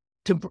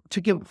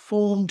 to give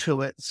form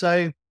to it.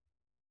 So,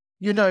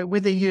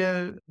 whether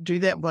you do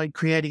that by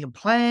creating a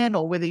plan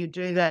or whether you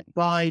do that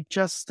by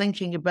just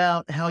thinking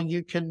about how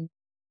you can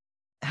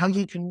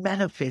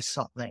manifest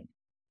something.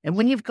 And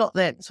when you've got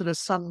that sort of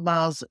Sun,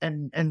 Mars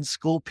and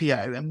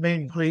Scorpio and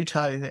Moon,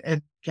 Pluto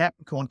and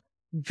Capricorn,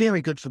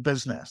 very good for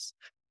business,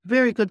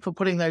 very good for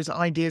putting those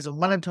ideas of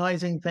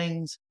monetizing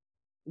things.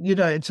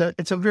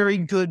 It's a very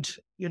good,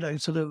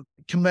 sort of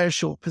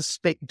commercial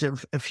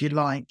perspective, if you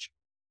like.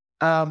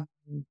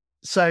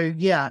 So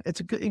yeah, it's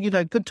a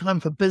good, good time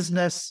for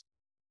business,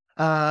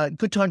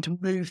 good time to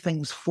move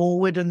things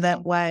forward in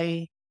that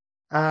way,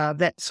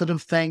 that sort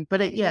of thing.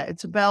 But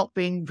it's about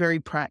being very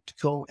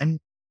practical and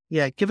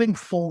giving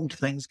form to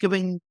things,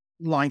 giving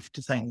life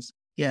to things.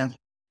 Yeah.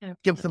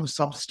 Give them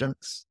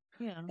substance.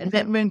 Yeah. And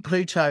that Moon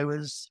Pluto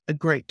is a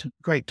great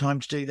time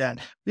to do that.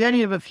 We only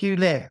have a few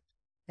left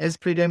as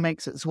Pluto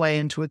makes its way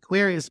into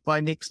Aquarius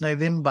by next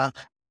November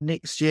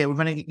next year. We're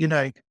going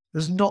to,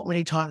 there's not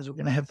many times we're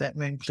going to have that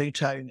Moon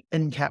Pluto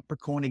in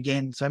Capricorn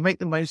again. So make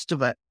the most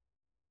of it.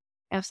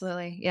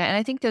 Absolutely. Yeah. And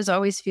I think those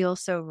always feel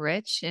so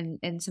rich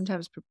and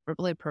sometimes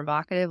really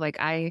provocative.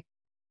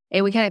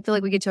 And we kind of feel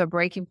like we get to a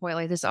breaking point,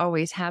 like this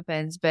always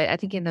happens. But I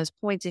think in those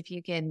points, if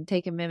you can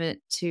take a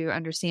minute to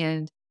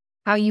understand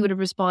how you would have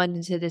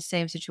responded to this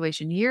same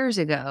situation years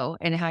ago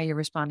and how you're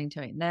responding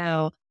to it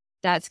now,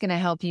 that's going to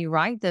help you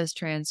write those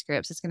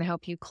transcripts. It's going to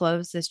help you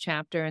close this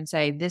chapter and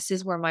say, this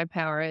is where my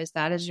power is.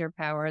 That is your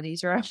power.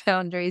 These are our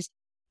boundaries.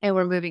 And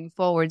we're moving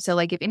forward. So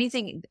if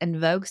anything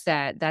invokes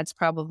that, that's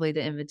probably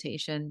the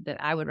invitation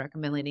that I would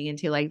recommend leaning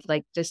into.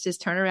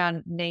 Just turn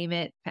around, name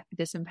it,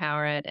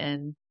 disempower it.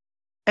 And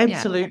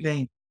absolutely.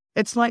 Yeah.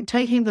 It's like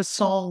taking the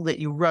song that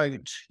you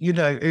wrote,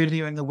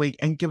 earlier in the week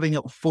and giving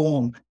it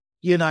form,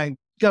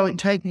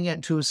 taking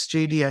it to a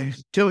studio,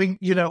 doing,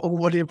 or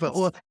whatever,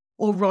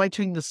 or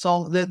writing the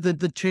song,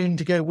 the tune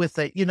to go with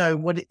it,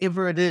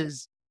 whatever it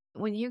is.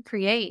 When you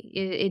create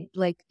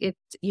it,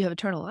 you have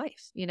eternal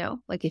life,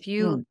 if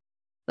you,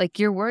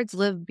 your words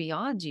live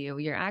beyond you,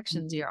 your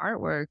actions, your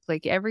artwork,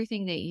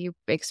 everything that you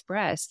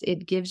expressed,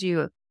 it gives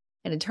you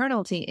an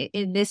eternity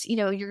in this,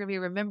 you're going to be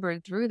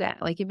remembered through that.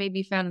 It may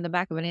be found in the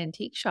back of an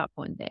antique shop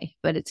one day,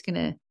 but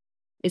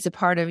it's a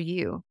part of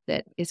you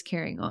that is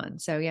carrying on.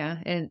 So yeah.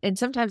 And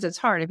sometimes it's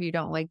hard if you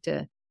don't like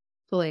to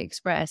fully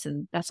express.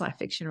 And that's why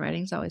fiction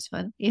writing is always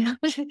fun. Yeah.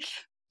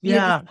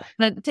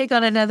 Take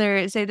on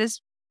another, say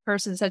this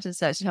person, such and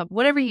such, and help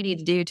whatever you need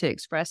to do to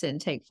express it and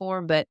take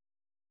form. But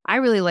I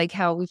really like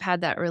how we've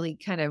had that really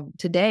kind of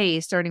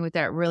today, starting with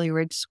that really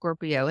rich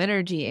Scorpio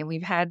energy. And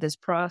we've had this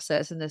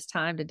process and this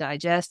time to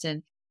digest.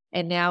 And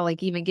now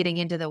even getting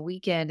into the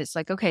weekend, it's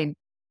okay,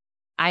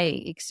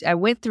 I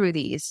went through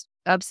these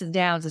ups and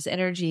downs, this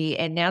energy.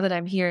 And now that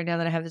I'm here, now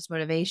that I have this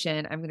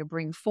motivation, I'm going to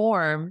bring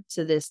form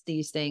to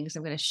these things.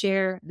 I'm going to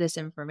share this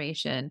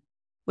information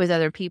with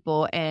other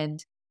people.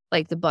 And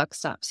the buck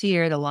stops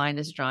here, the line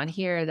is drawn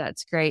here.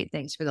 That's great.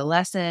 Thanks for the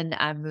lesson.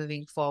 I'm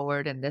moving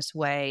forward in this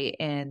way.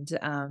 And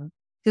because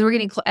we're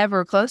getting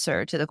ever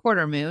closer to the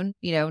quarter moon,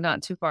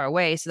 not too far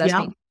away. So that's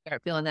when you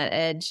start feeling that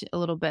edge a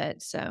little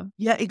bit. So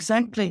yeah,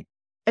 exactly.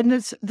 And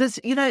this,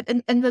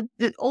 and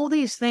all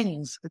these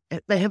things,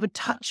 they have a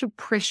touch of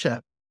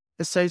pressure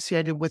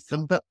associated with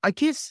them. But I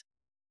guess,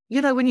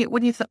 when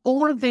you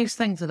all of these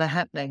things that are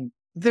happening,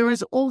 there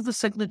is all the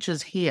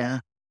signatures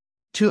here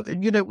to,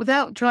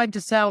 without trying to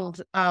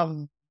sound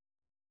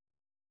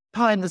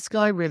pie in the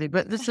sky really,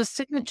 but there's the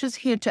signatures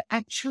here to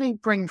actually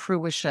bring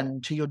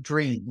fruition to your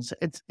dreams.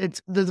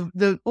 It's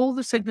all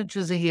the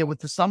signatures are here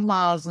with the Sun,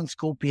 Mars and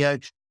Scorpio.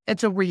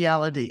 It's a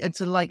reality.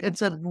 It's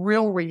a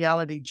real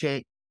reality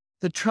check.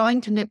 The trine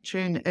to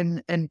Neptune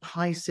in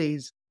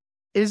Pisces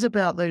is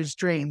about those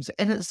dreams.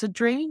 And it's the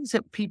dreams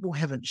that people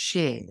haven't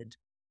shared.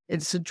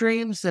 It's the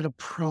dreams that are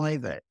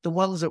private, the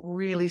ones that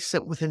really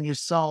sit within your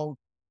soul.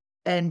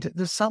 And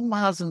the Sun,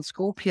 Mars and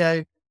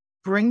Scorpio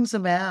brings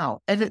them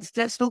out. And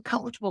that's not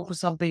comfortable for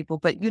some people,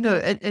 but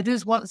it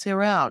is once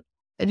they're out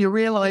and you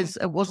realize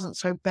it wasn't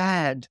so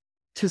bad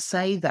to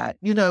say that,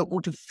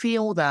 or to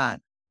feel that.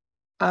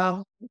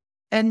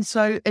 And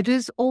so it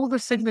is, all the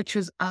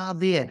signatures are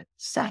there.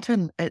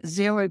 Saturn at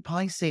 0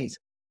 Pisces.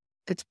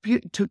 It's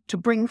to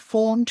bring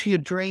form to your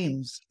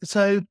dreams.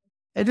 So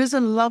it is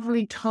a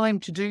lovely time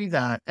to do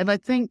that. And I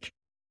think,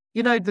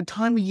 the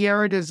time of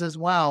year it is as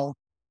well,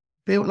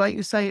 built, like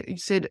you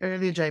said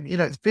earlier, Jamie,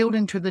 it's built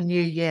into the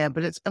new year,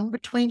 but it's in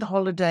between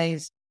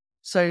holidays.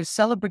 So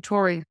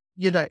celebratory,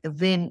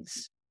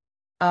 events.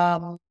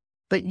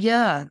 But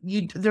yeah,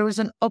 there is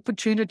an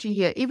opportunity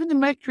here. Even the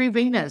Mercury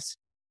Venus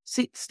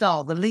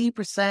sextile, the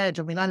Libra Sag.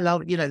 I mean, I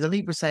love, the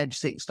Libra Sag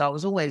sextile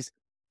was always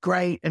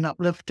great and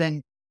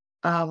uplifting.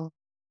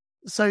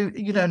 So,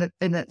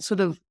 and it sort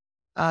of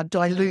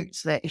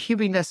dilutes that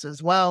heaviness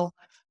as well.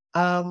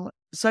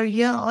 So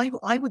yeah,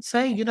 I would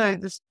say,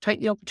 just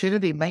take the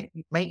opportunity, make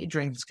your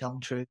dreams come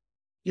true,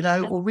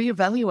 or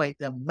reevaluate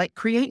them,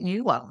 create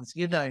new ones,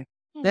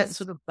 that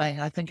sort of thing.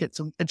 I think it's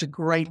a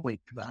great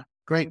week for that.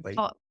 Great week.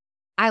 Oh,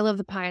 I love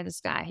the pie in the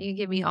sky. You can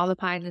give me all the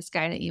pie in the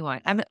sky that you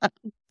want. I'm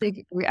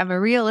a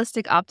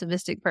realistic,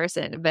 optimistic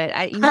person, but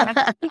I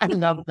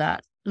love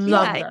that.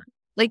 Love Yeah. that.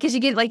 Like, because you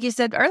get, like you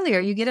said earlier,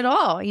 you get it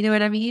all. You know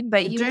what I mean?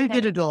 But You you do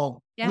get it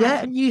all.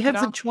 yeah, And you have it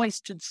the all. choice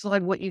to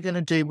decide what you're going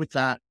to do with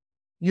that.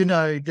 I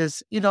know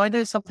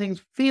some things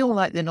feel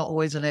like they're not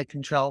always in our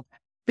control,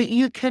 but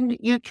you can,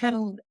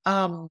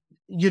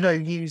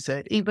 use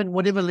it, even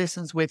whatever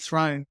lessons we're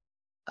thrown.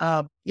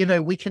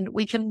 We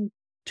can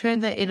turn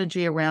that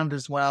energy around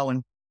as well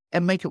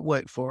and make it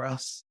work for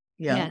us.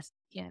 Yeah. Yes.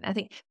 Yeah. I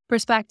think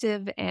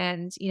perspective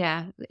and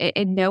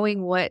and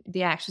knowing what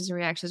the actions and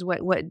reactions,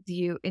 what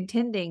you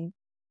intending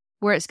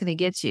where it's going to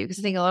get you. Because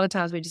I think a lot of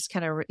times we just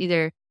kind of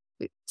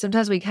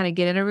sometimes we kind of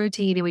get in a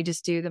routine and we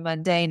just do the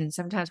mundane, and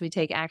sometimes we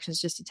take actions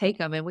just to take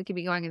them, and we could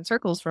be going in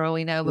circles for all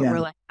we know, but we're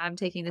like, I'm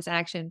taking this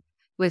action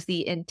with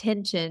the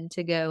intention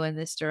to go in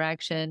this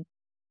direction.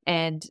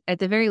 And at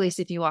the very least,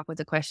 if you walk with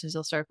the questions,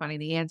 you'll start finding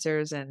the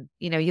answers, and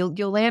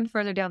you'll land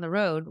further down the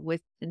road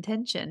with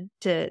intention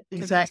to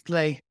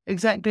Exactly.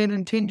 And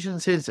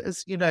intentions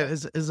is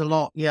a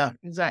lot. Yeah,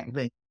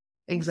 exactly.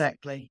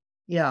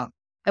 Yeah.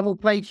 And will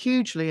play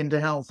hugely into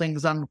how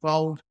things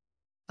unfold.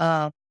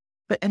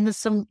 And there's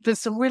some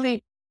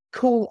really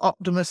cool,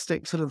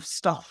 optimistic sort of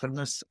stuff in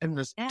this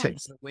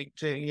particular week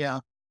too.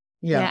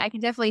 Yeah. I can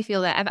definitely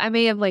feel that. I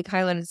may have like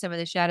highlighted some of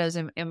the shadows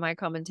in my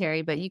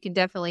commentary, but you can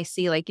definitely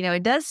see like,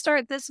 it does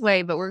start this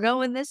way, but we're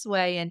going this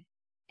way.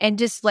 And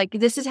just like,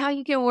 this is how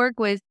you can work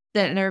with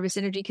that nervous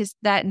energy, because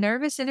that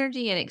nervous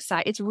energy and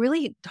it's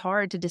really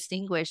hard to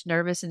distinguish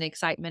nervous and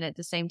excitement at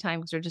the same time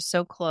because they're just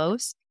so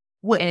close.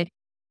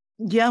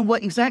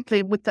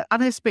 Exactly. With the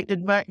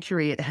unexpected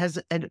Mercury,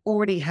 it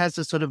already has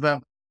a sort of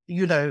a,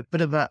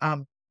 bit of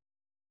a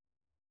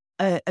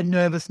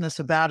nervousness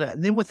about it.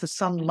 And then with the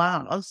Sun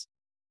Mars,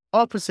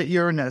 opposite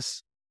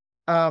Uranus,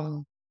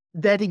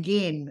 that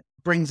again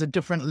brings a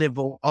different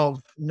level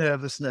of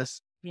nervousness.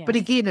 Yes. But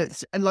again,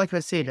 it's, like I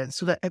said,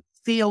 it's an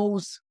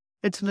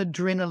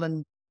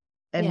adrenaline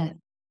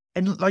and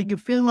like you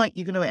feel like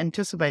you're going to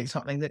anticipate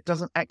something that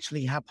doesn't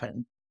actually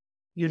happen,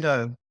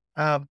 and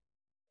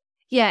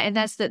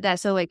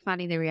that's so like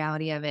finding the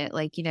reality of it.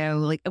 Like,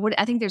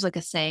 I think there's like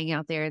a saying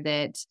out there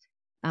that,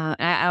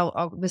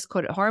 I'll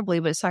misquote it horribly,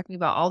 but it's talking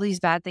about all these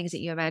bad things that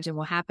you imagine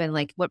will happen.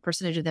 Like what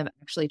percentage of them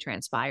actually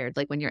transpired?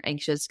 Like when you're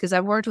anxious, because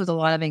I've worked with a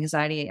lot of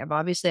anxiety.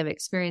 I've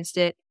experienced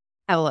it.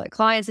 I have a lot of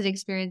clients that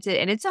experience it.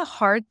 And it's a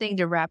hard thing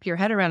to wrap your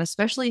head around,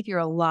 especially if you're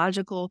a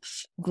logical,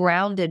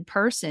 grounded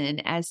person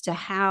as to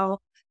how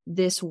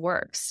this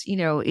works,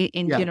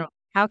 in general.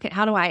 How can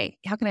I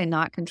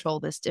not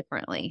control this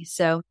differently?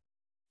 So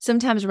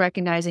sometimes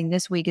recognizing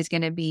this week is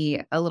going to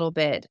be a little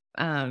bit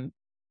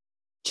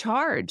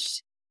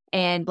charged.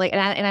 And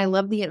I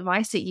love the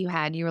advice that you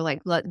had. You were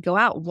like, go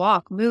out,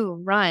 walk, move,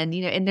 run,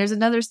 and there's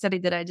another study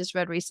that I just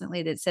read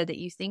recently that said that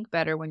you think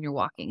better when you're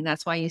walking.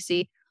 That's why you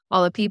see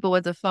all the people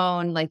with the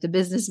phone, like the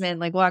businessmen,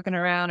 like walking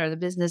around, or the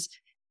business,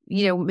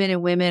 men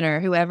and women or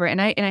whoever.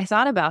 And I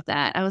thought about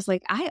that. I was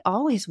like, I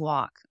always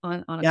walk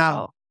on a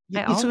call.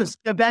 You sort of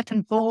go back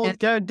and forth,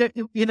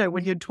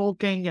 when you're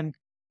talking and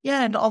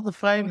on the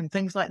phone and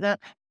things like that.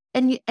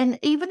 And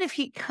even if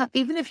you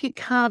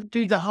can't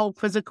do the whole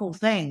physical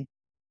thing,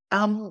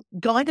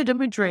 guided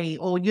imagery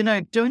or,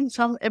 doing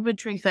some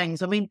imagery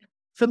things. I mean,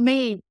 for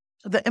me,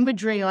 the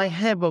imagery I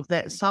have of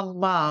that Sun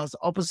Mars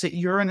opposite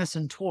Uranus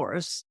and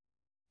Taurus,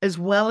 as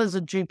well as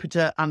a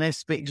Jupiter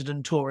unaspected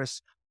in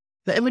Taurus,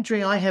 the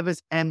imagery I have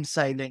is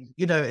sailing.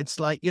 It's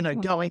like,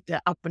 going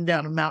there up and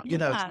down a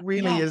mountain, it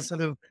really is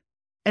sort of,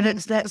 and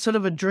it's that sort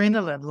of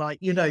adrenaline, like,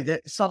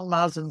 that Sun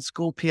Mars and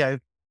Scorpio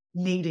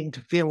needing to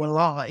feel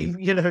alive,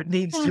 it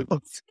needs to,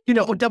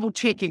 or double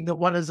checking that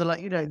one is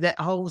like, that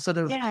whole sort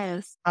of,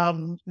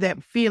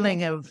 that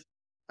feeling of,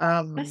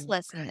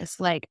 restlessness.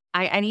 Like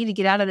I need to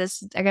get out of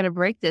this. I got to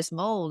break this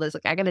mold. It's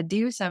like, I got to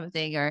do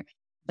something, or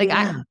like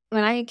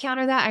when I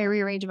encounter that, I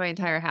rearrange my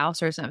entire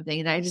house or something.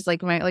 And I just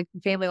like my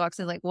family walks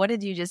in like, what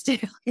did you just do?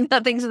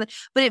 Nothing's,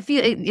 but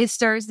it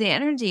stirs the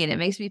energy and it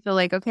makes me feel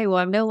like, okay, well,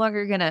 I'm no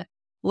longer going to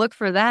look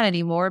for that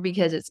anymore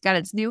because it's got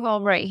its new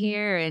home right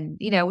here. And,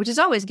 which is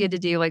always good to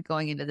do, like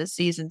going into this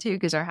season too,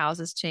 because our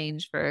houses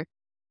change for,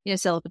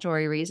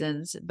 celebratory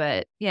reasons.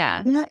 But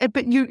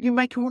but you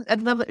make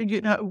another,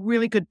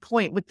 really good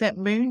point with that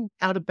moon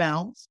out of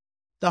bounds,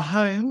 the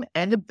home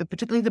and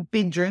particularly the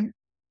bedroom,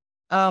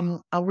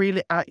 are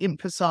really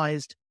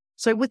emphasized.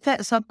 So with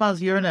that Sun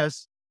Mars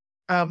Uranus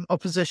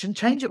opposition,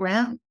 change it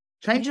around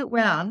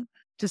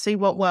to see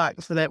what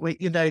works for that week,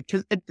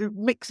 because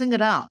mixing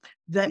it up,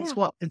 that's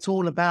what it's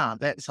all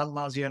about, that Sun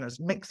Mars Uranus,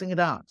 mixing it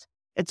up.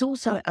 It's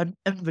also an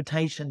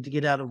invitation to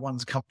get out of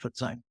one's comfort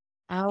zone.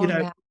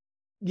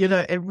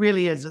 It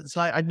really is. It's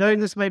like, I know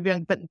this may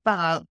be, but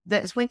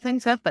that's when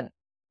things happen.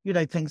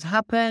 Things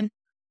happen,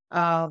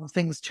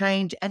 things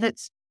change, and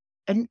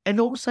and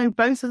also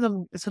both of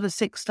them sort of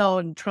sextile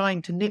and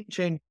trying to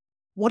Neptune.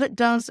 What it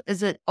does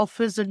is it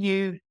offers a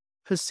new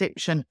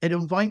perception. It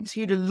invites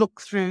you to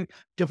look through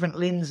different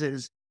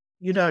lenses.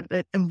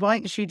 It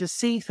invites you to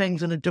see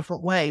things in a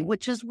different way,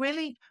 which is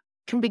really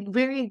can be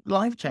very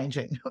life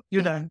changing.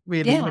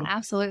 Really,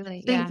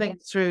 absolutely, seeing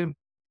things through.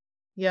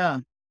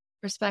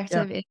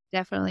 Perspective is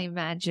definitely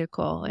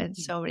magical in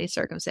so many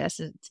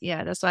circumstances.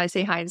 Yeah, that's why I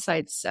say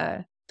hindsight's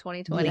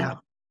 2020. Yeah.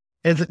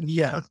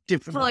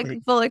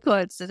 Definitely. Full of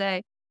quotes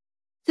today.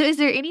 So is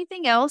there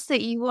anything else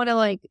that you want to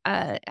like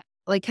kind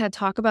of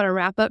talk about or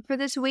wrap up for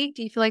this week?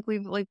 Do you feel like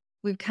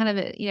we've kind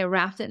of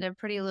wrapped it in a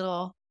pretty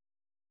little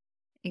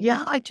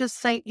Yeah, I just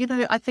say,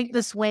 I think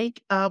this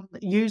week,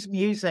 use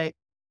music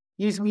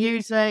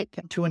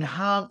to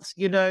enhance,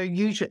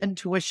 use your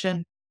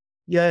intuition,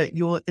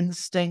 your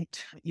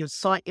instinct, your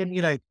sight,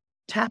 and,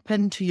 tap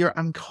into your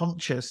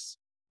unconscious,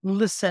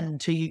 listen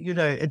to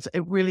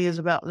it really is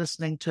about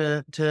listening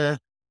to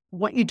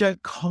what you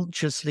don't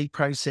consciously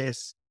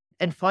process,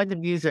 and find the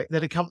music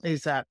that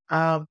accompanies that.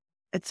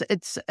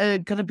 It's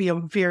going to be a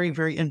very,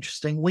 very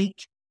interesting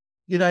week.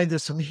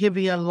 There's some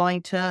heavier,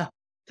 lighter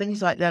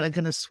things like that are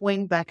going to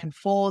swing back and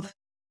forth.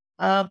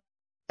 And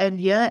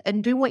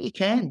do what you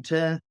can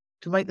to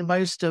make the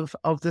most of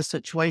the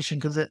situation,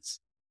 because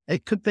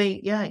it could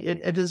be,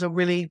 it is a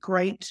really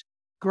great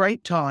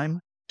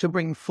time to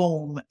bring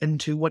form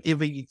into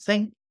whatever you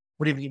think,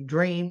 whatever you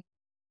dream,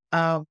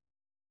 and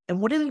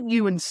whatever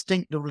you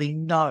instinctively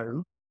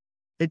know.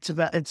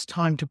 It's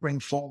time to bring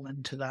form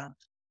into that.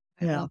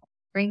 Yeah.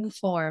 Bring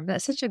form.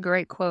 That's such a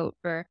great quote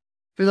for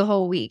the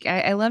whole week.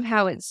 I love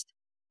how it's,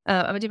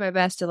 I'm gonna do my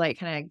best to like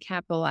kind of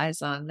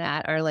capitalize on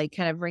that, or like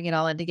kind of bring it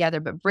all in together,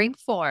 but bring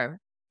form,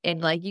 and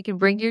like you can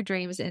bring your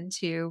dreams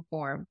into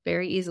form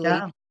very easily.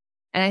 Yeah.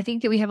 And I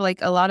think that we have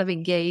like a lot of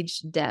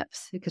engaged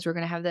depth, because we're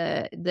going to have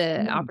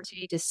the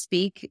opportunity to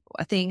speak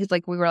things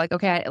like we were like,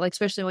 okay, like,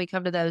 especially when we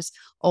come to those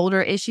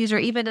older issues, or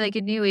even like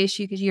a new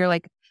issue, because you're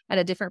like at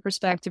a different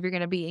perspective, you're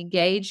going to be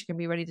engaged, you're going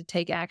to be ready to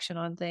take action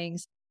on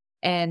things.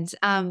 And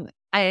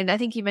I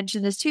think you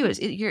mentioned this too, is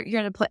you're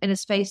in a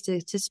space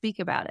to speak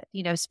about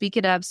it, speak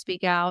it up,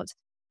 speak out,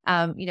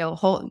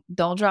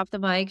 don't drop the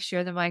mic,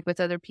 share the mic with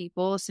other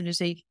people as soon as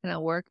you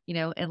can work,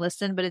 and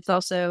listen. But it's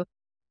also,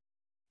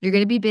 you're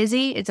going to be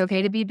busy. It's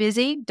okay to be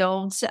busy.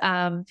 Don't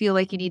feel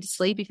like you need to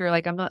sleep. If you're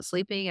like, I'm not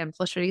sleeping, I'm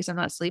frustrated because I'm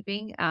not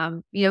sleeping.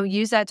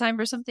 Use that time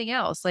for something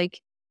else.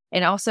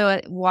 And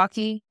also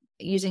walking,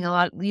 using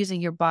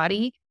your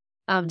body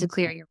to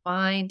clear your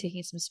mind,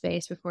 taking some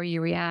space before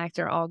you react,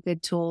 are all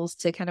good tools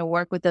to kind of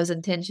work with those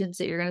intentions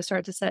that you're going to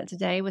start to set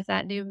today with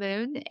that new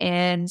moon.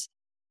 And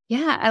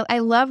I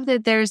love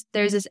that there's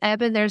this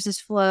ebb and there's this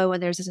flow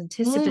and there's this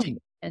anticipation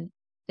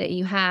that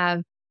you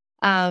have.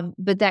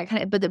 But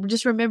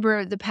just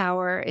remember, the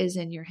power is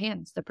in your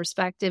hands. The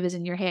perspective is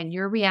in your hand.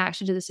 Your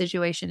reaction to the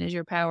situation is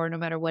your power, no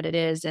matter what it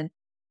is.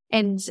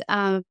 And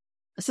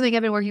something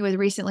I've been working with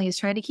recently is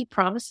trying to keep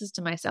promises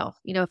to myself.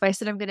 If I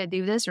said I'm going to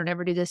do this or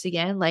never do this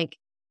again, like,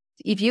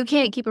 if you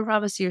can't keep a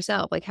promise to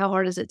yourself, like, how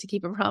hard is it to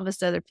keep a promise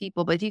to other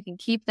people? But if you can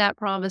keep that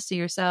promise to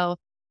yourself,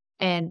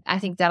 and I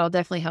think that'll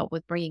definitely help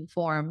with bringing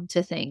form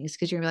to things,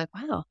 because you're going to be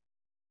like, wow,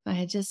 I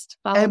had just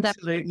followed that.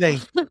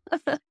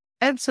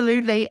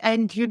 Absolutely.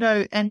 And,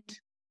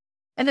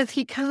 and if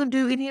you can't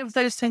do any of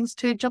those things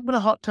too, jump in a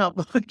hot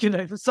tub,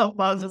 for some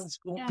Mars and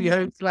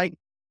Scorpio,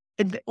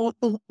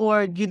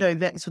 or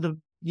that sort of,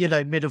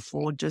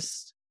 metaphor,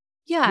 just.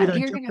 You're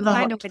going to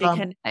find a way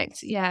to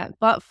connect. Yeah.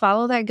 But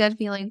follow that gut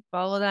feeling,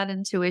 follow that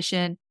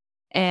intuition.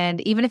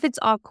 And even if it's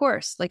off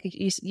course, like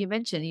you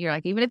mentioned, you're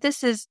like, even if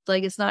this is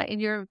like, it's not in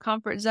your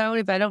comfort zone,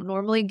 if I don't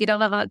normally get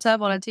on a hot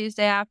tub on a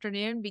Tuesday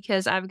afternoon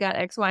because I've got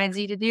X, Y, and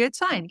Z to do, it's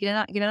fine.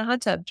 Get in a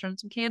hot tub, turn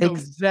some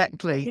candles.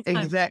 Exactly.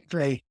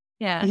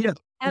 Yeah.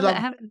 Have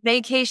a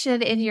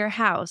vacation in your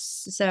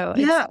house. So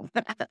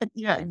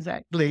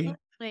exactly.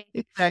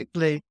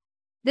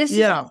 This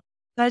is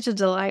such a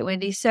delight,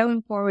 Wendy. So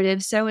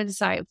informative, so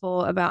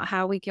insightful about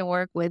how we can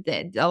work with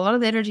it. A lot of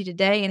the energy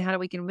today and how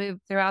we can move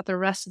throughout the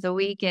rest of the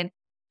week. And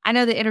I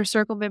know the Inner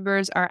Circle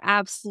members are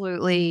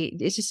absolutely,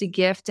 it's just a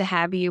gift to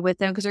have you with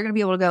them, because they're going to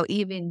be able to go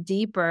even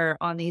deeper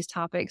on these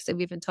topics that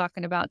we've been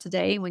talking about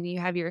today. When you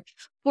have your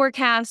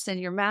forecasts and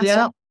your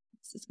master,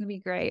 it's going to be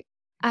great.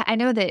 I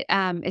know that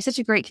it's such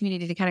a great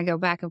community to kind of go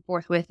back and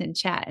forth with and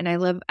chat. And I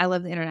love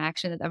the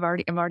interaction that I'm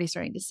already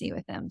starting to see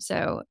with them.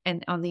 So,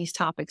 and on these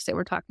topics that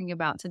we're talking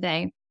about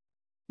today.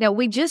 Now,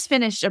 we just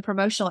finished a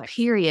promotional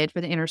period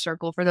for the Inner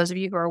Circle, for those of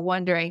you who are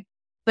wondering.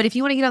 But if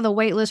you want to get on the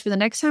wait list for the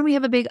next time we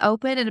have a big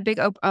open and a big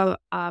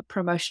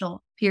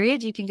promotional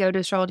period, you can go to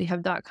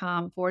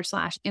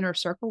astrologyhub.com/inner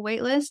circle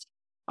waitlist.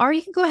 Or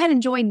you can go ahead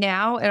and join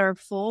now at our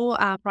full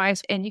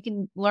price, and you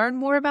can learn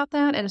more about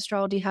that at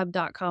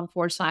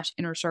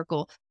astrologyhub.com/inner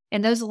circle.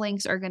 And those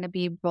links are going to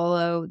be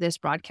below this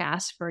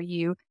broadcast for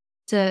you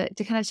to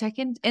kind of check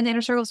in. And the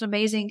Inner Circle is an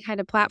amazing kind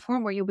of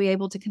platform where you'll be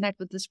able to connect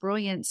with this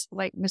brilliance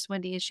like Miss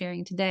Wendy is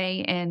sharing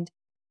today, and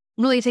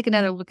really take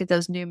another look at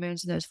those new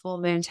moons and those full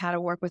moons, how to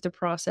work with the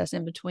process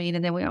in between.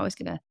 And then we always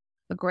get a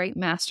great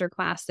master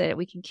class that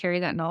we can carry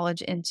that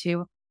knowledge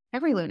into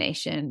every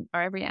lunation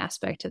or every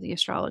aspect of the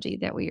astrology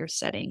that we are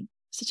setting.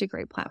 Such a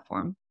great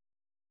platform.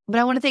 But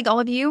I want to thank all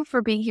of you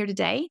for being here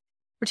today,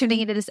 for tuning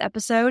into this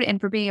episode,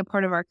 and for being a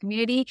part of our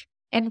community.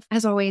 And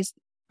as always,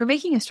 for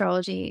making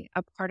astrology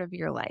a part of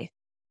your life.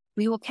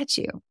 We will catch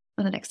you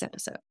on the next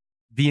episode.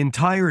 The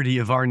entirety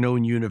of our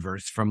known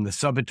universe, from the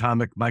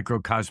subatomic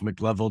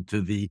microcosmic level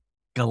to the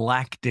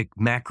galactic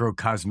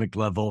macrocosmic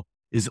level,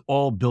 is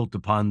all built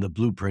upon the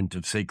blueprint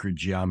of sacred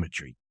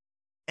geometry.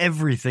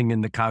 Everything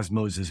in the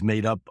cosmos is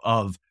made up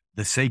of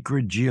the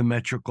sacred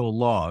geometrical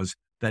laws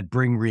that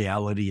bring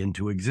reality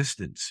into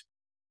existence.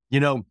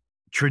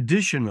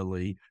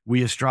 Traditionally,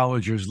 we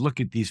astrologers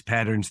look at these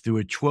patterns through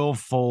a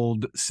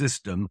 12-fold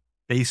system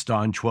based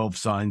on 12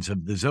 signs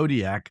of the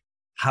zodiac.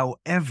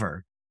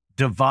 However,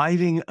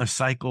 dividing a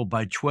cycle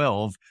by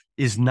 12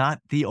 is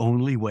not the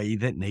only way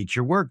that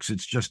nature works.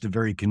 It's just a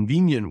very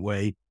convenient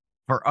way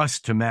for us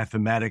to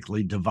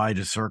mathematically divide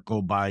a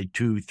circle by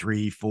 2,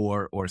 3,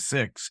 4, or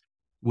 6,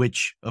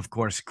 which, of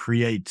course,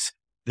 creates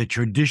the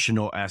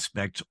traditional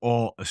aspects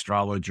all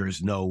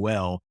astrologers know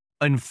well.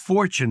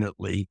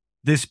 Unfortunately,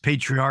 this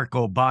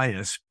patriarchal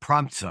bias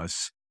prompts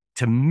us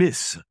to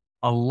miss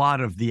a lot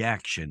of the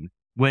action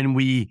when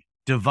we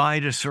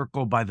divide a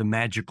circle by the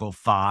magical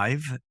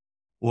 5,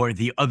 or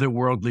the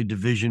otherworldly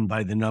division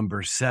by the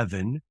number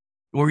 7,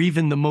 or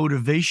even the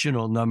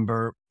motivational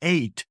number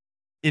 8,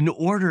 in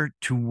order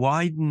to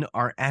widen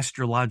our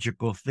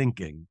astrological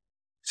thinking.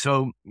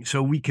 So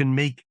we can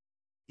make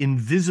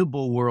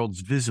invisible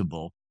worlds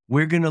visible.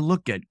 We're going to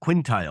look at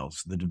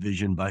quintiles, the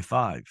division by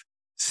 5,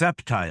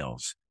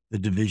 septiles, the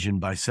division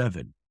by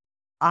 7,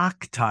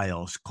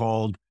 octiles,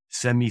 called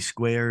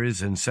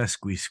semi-squares and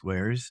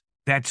sesqui-squares,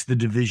 that's the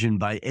division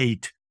by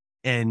 8,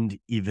 and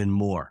even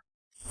more.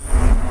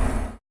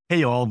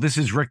 Hey all, this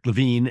is Rick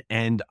Levine,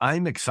 and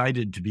I'm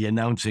excited to be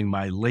announcing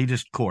my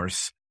latest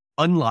course,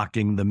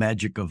 Unlocking the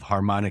Magic of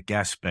Harmonic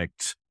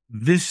Aspects.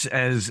 This,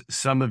 as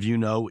some of you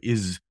know,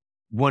 is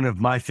one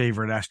of my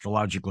favorite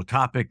astrological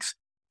topics,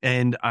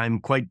 and I'm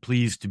quite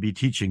pleased to be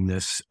teaching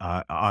this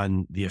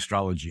on the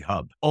Astrology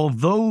Hub.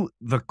 Although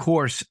the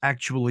course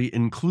actually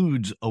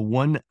includes a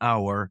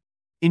 1-hour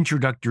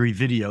introductory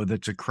video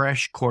that's a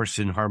crash course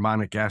in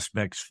harmonic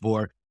aspects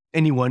for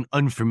anyone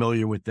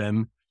unfamiliar with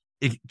them,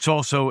 it's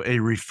also a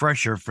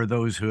refresher for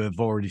those who have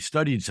already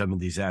studied some of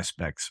these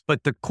aspects.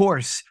 But the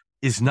course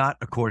is not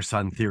a course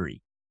on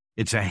theory.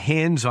 It's a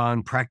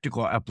hands-on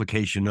practical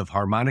application of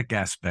harmonic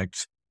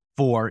aspects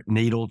for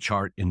natal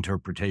chart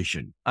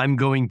interpretation. I'm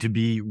going to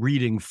be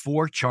reading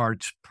 4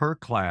 charts per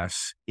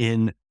class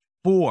in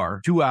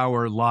 4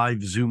 2-hour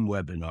live Zoom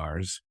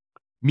webinars,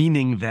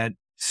 meaning that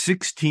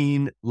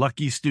 16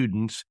 lucky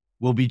students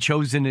will be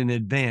chosen in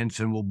advance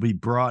and will be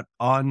brought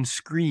on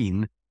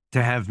screen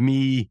to have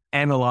me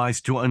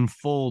analyze, to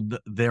unfold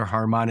their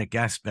harmonic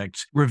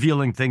aspects,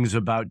 revealing things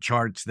about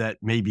charts that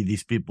maybe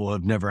these people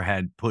have never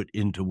had put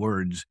into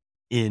words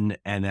in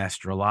an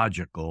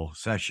astrological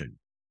session.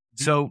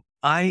 So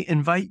I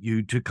invite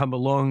you to come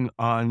along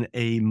on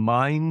a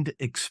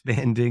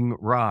mind-expanding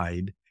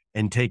ride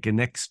and take a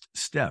next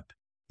step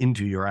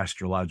into your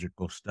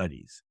astrological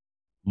studies.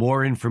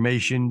 More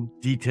information,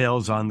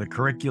 details on the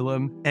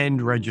curriculum,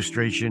 and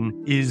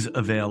registration is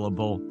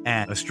available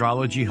at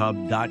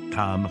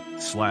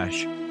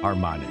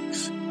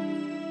astrologyhub.com/harmonics.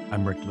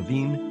 I'm Rick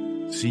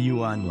Levine. See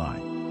you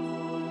online.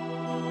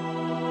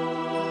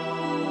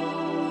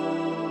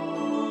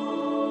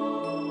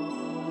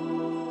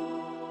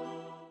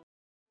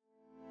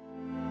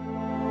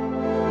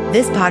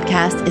 This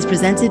podcast is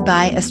presented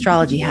by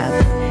Astrology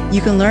Hub. You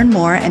can learn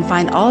more and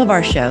find all of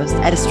our shows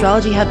at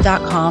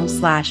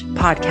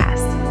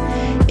astrologyhub.com/podcast.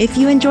 If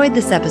you enjoyed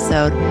this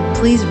episode,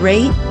 please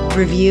rate,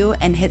 review,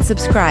 and hit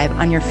subscribe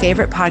on your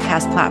favorite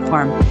podcast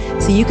platform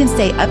so you can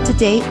stay up to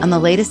date on the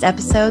latest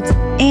episodes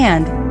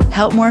and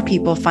help more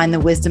people find the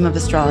wisdom of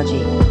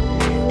astrology.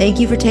 Thank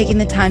you for taking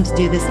the time to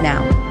do this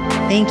now.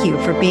 Thank you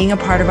for being a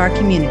part of our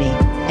community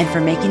and for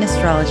making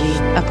astrology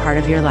a part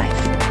of your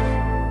life.